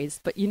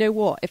prize. But you know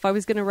what? If I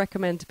was going to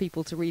recommend to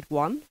people to read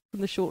one from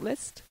the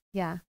shortlist,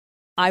 Yeah.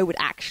 I would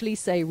actually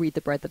say read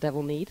The Bread the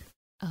Devil Knead.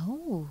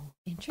 Oh,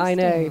 interesting. I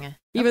know.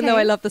 Even though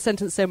Okay. I love the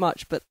sentence so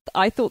much, but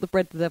I thought The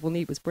Bread the Devil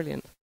Knead was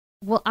brilliant.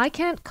 Well, I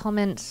can't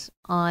comment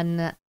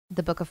on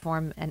The Book of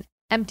Form and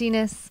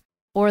Emptiness.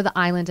 or The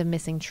Island of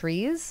Missing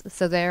Trees.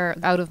 So they're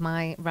out of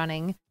my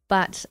running.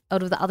 But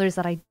out of the others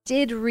that I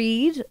did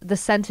read, The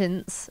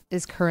Sentence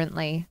is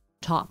currently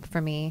top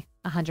for me,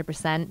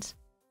 100%.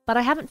 But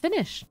I haven't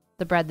finished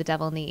The Bread the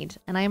Devil Knead,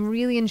 and I am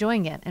really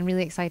enjoying it and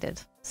really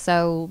excited.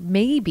 So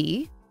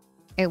maybe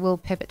it will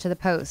pivot to the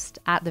post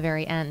at the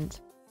very end.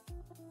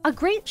 A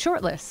great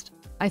shortlist,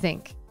 I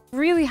think.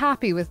 Really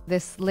happy with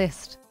this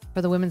list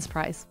for the Women's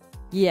Prize.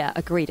 Yeah,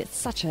 agreed. It's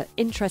such an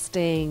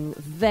interesting,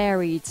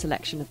 varied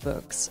selection of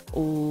books,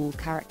 all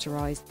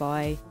characterised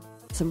by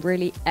some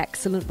really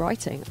excellent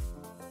writing.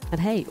 And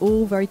hey,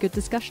 all very good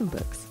discussion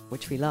books,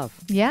 which we love.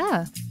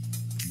 Yeah.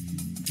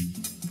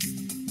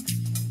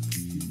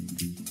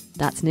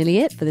 That's nearly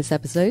it for this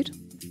episode.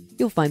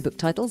 You'll find book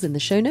titles in the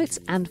show notes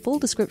and full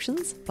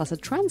descriptions, plus a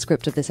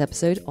transcript of this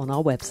episode on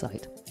our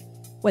website.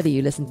 Whether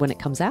you listened when it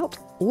comes out,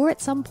 or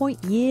at some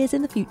point years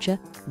in the future,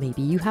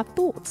 maybe you have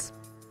thoughts.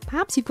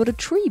 Perhaps you've got a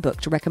tree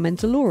book to recommend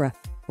to Laura,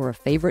 or a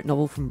favourite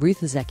novel from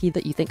Ruth Ozeki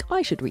that you think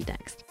I should read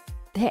next.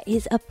 There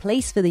is a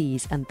place for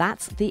these, and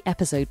that's the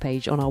episode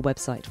page on our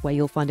website, where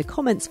you'll find a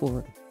comments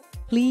forum.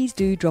 Please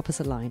do drop us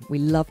a line. We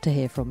love to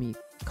hear from you.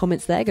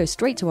 Comments there go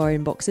straight to our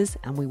inboxes,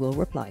 and we will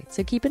reply,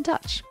 so keep in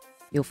touch.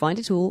 You'll find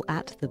it all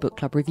at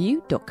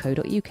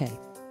thebookclubreview.co.uk.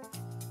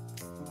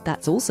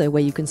 That's also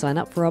where you can sign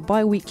up for our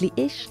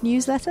bi-weekly-ish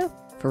newsletter,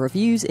 for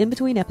reviews in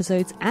between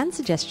episodes and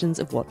suggestions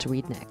of what to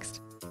read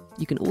next.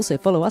 You can also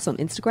follow us on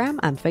Instagram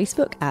and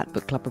Facebook at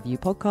Book Club Review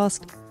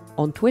Podcast,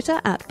 on Twitter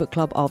at Book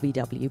Club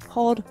RBW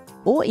Pod,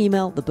 or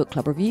email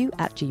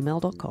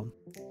thebookclubreview@gmail.com.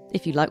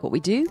 If you like what we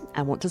do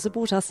and want to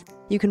support us,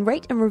 you can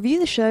rate and review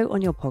the show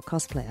on your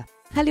podcast player.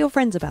 Tell your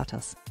friends about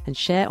us and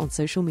share on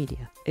social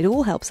media. It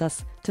all helps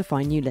us to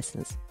find new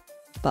listeners.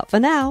 But for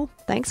now,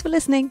 thanks for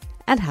listening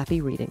and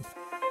happy reading.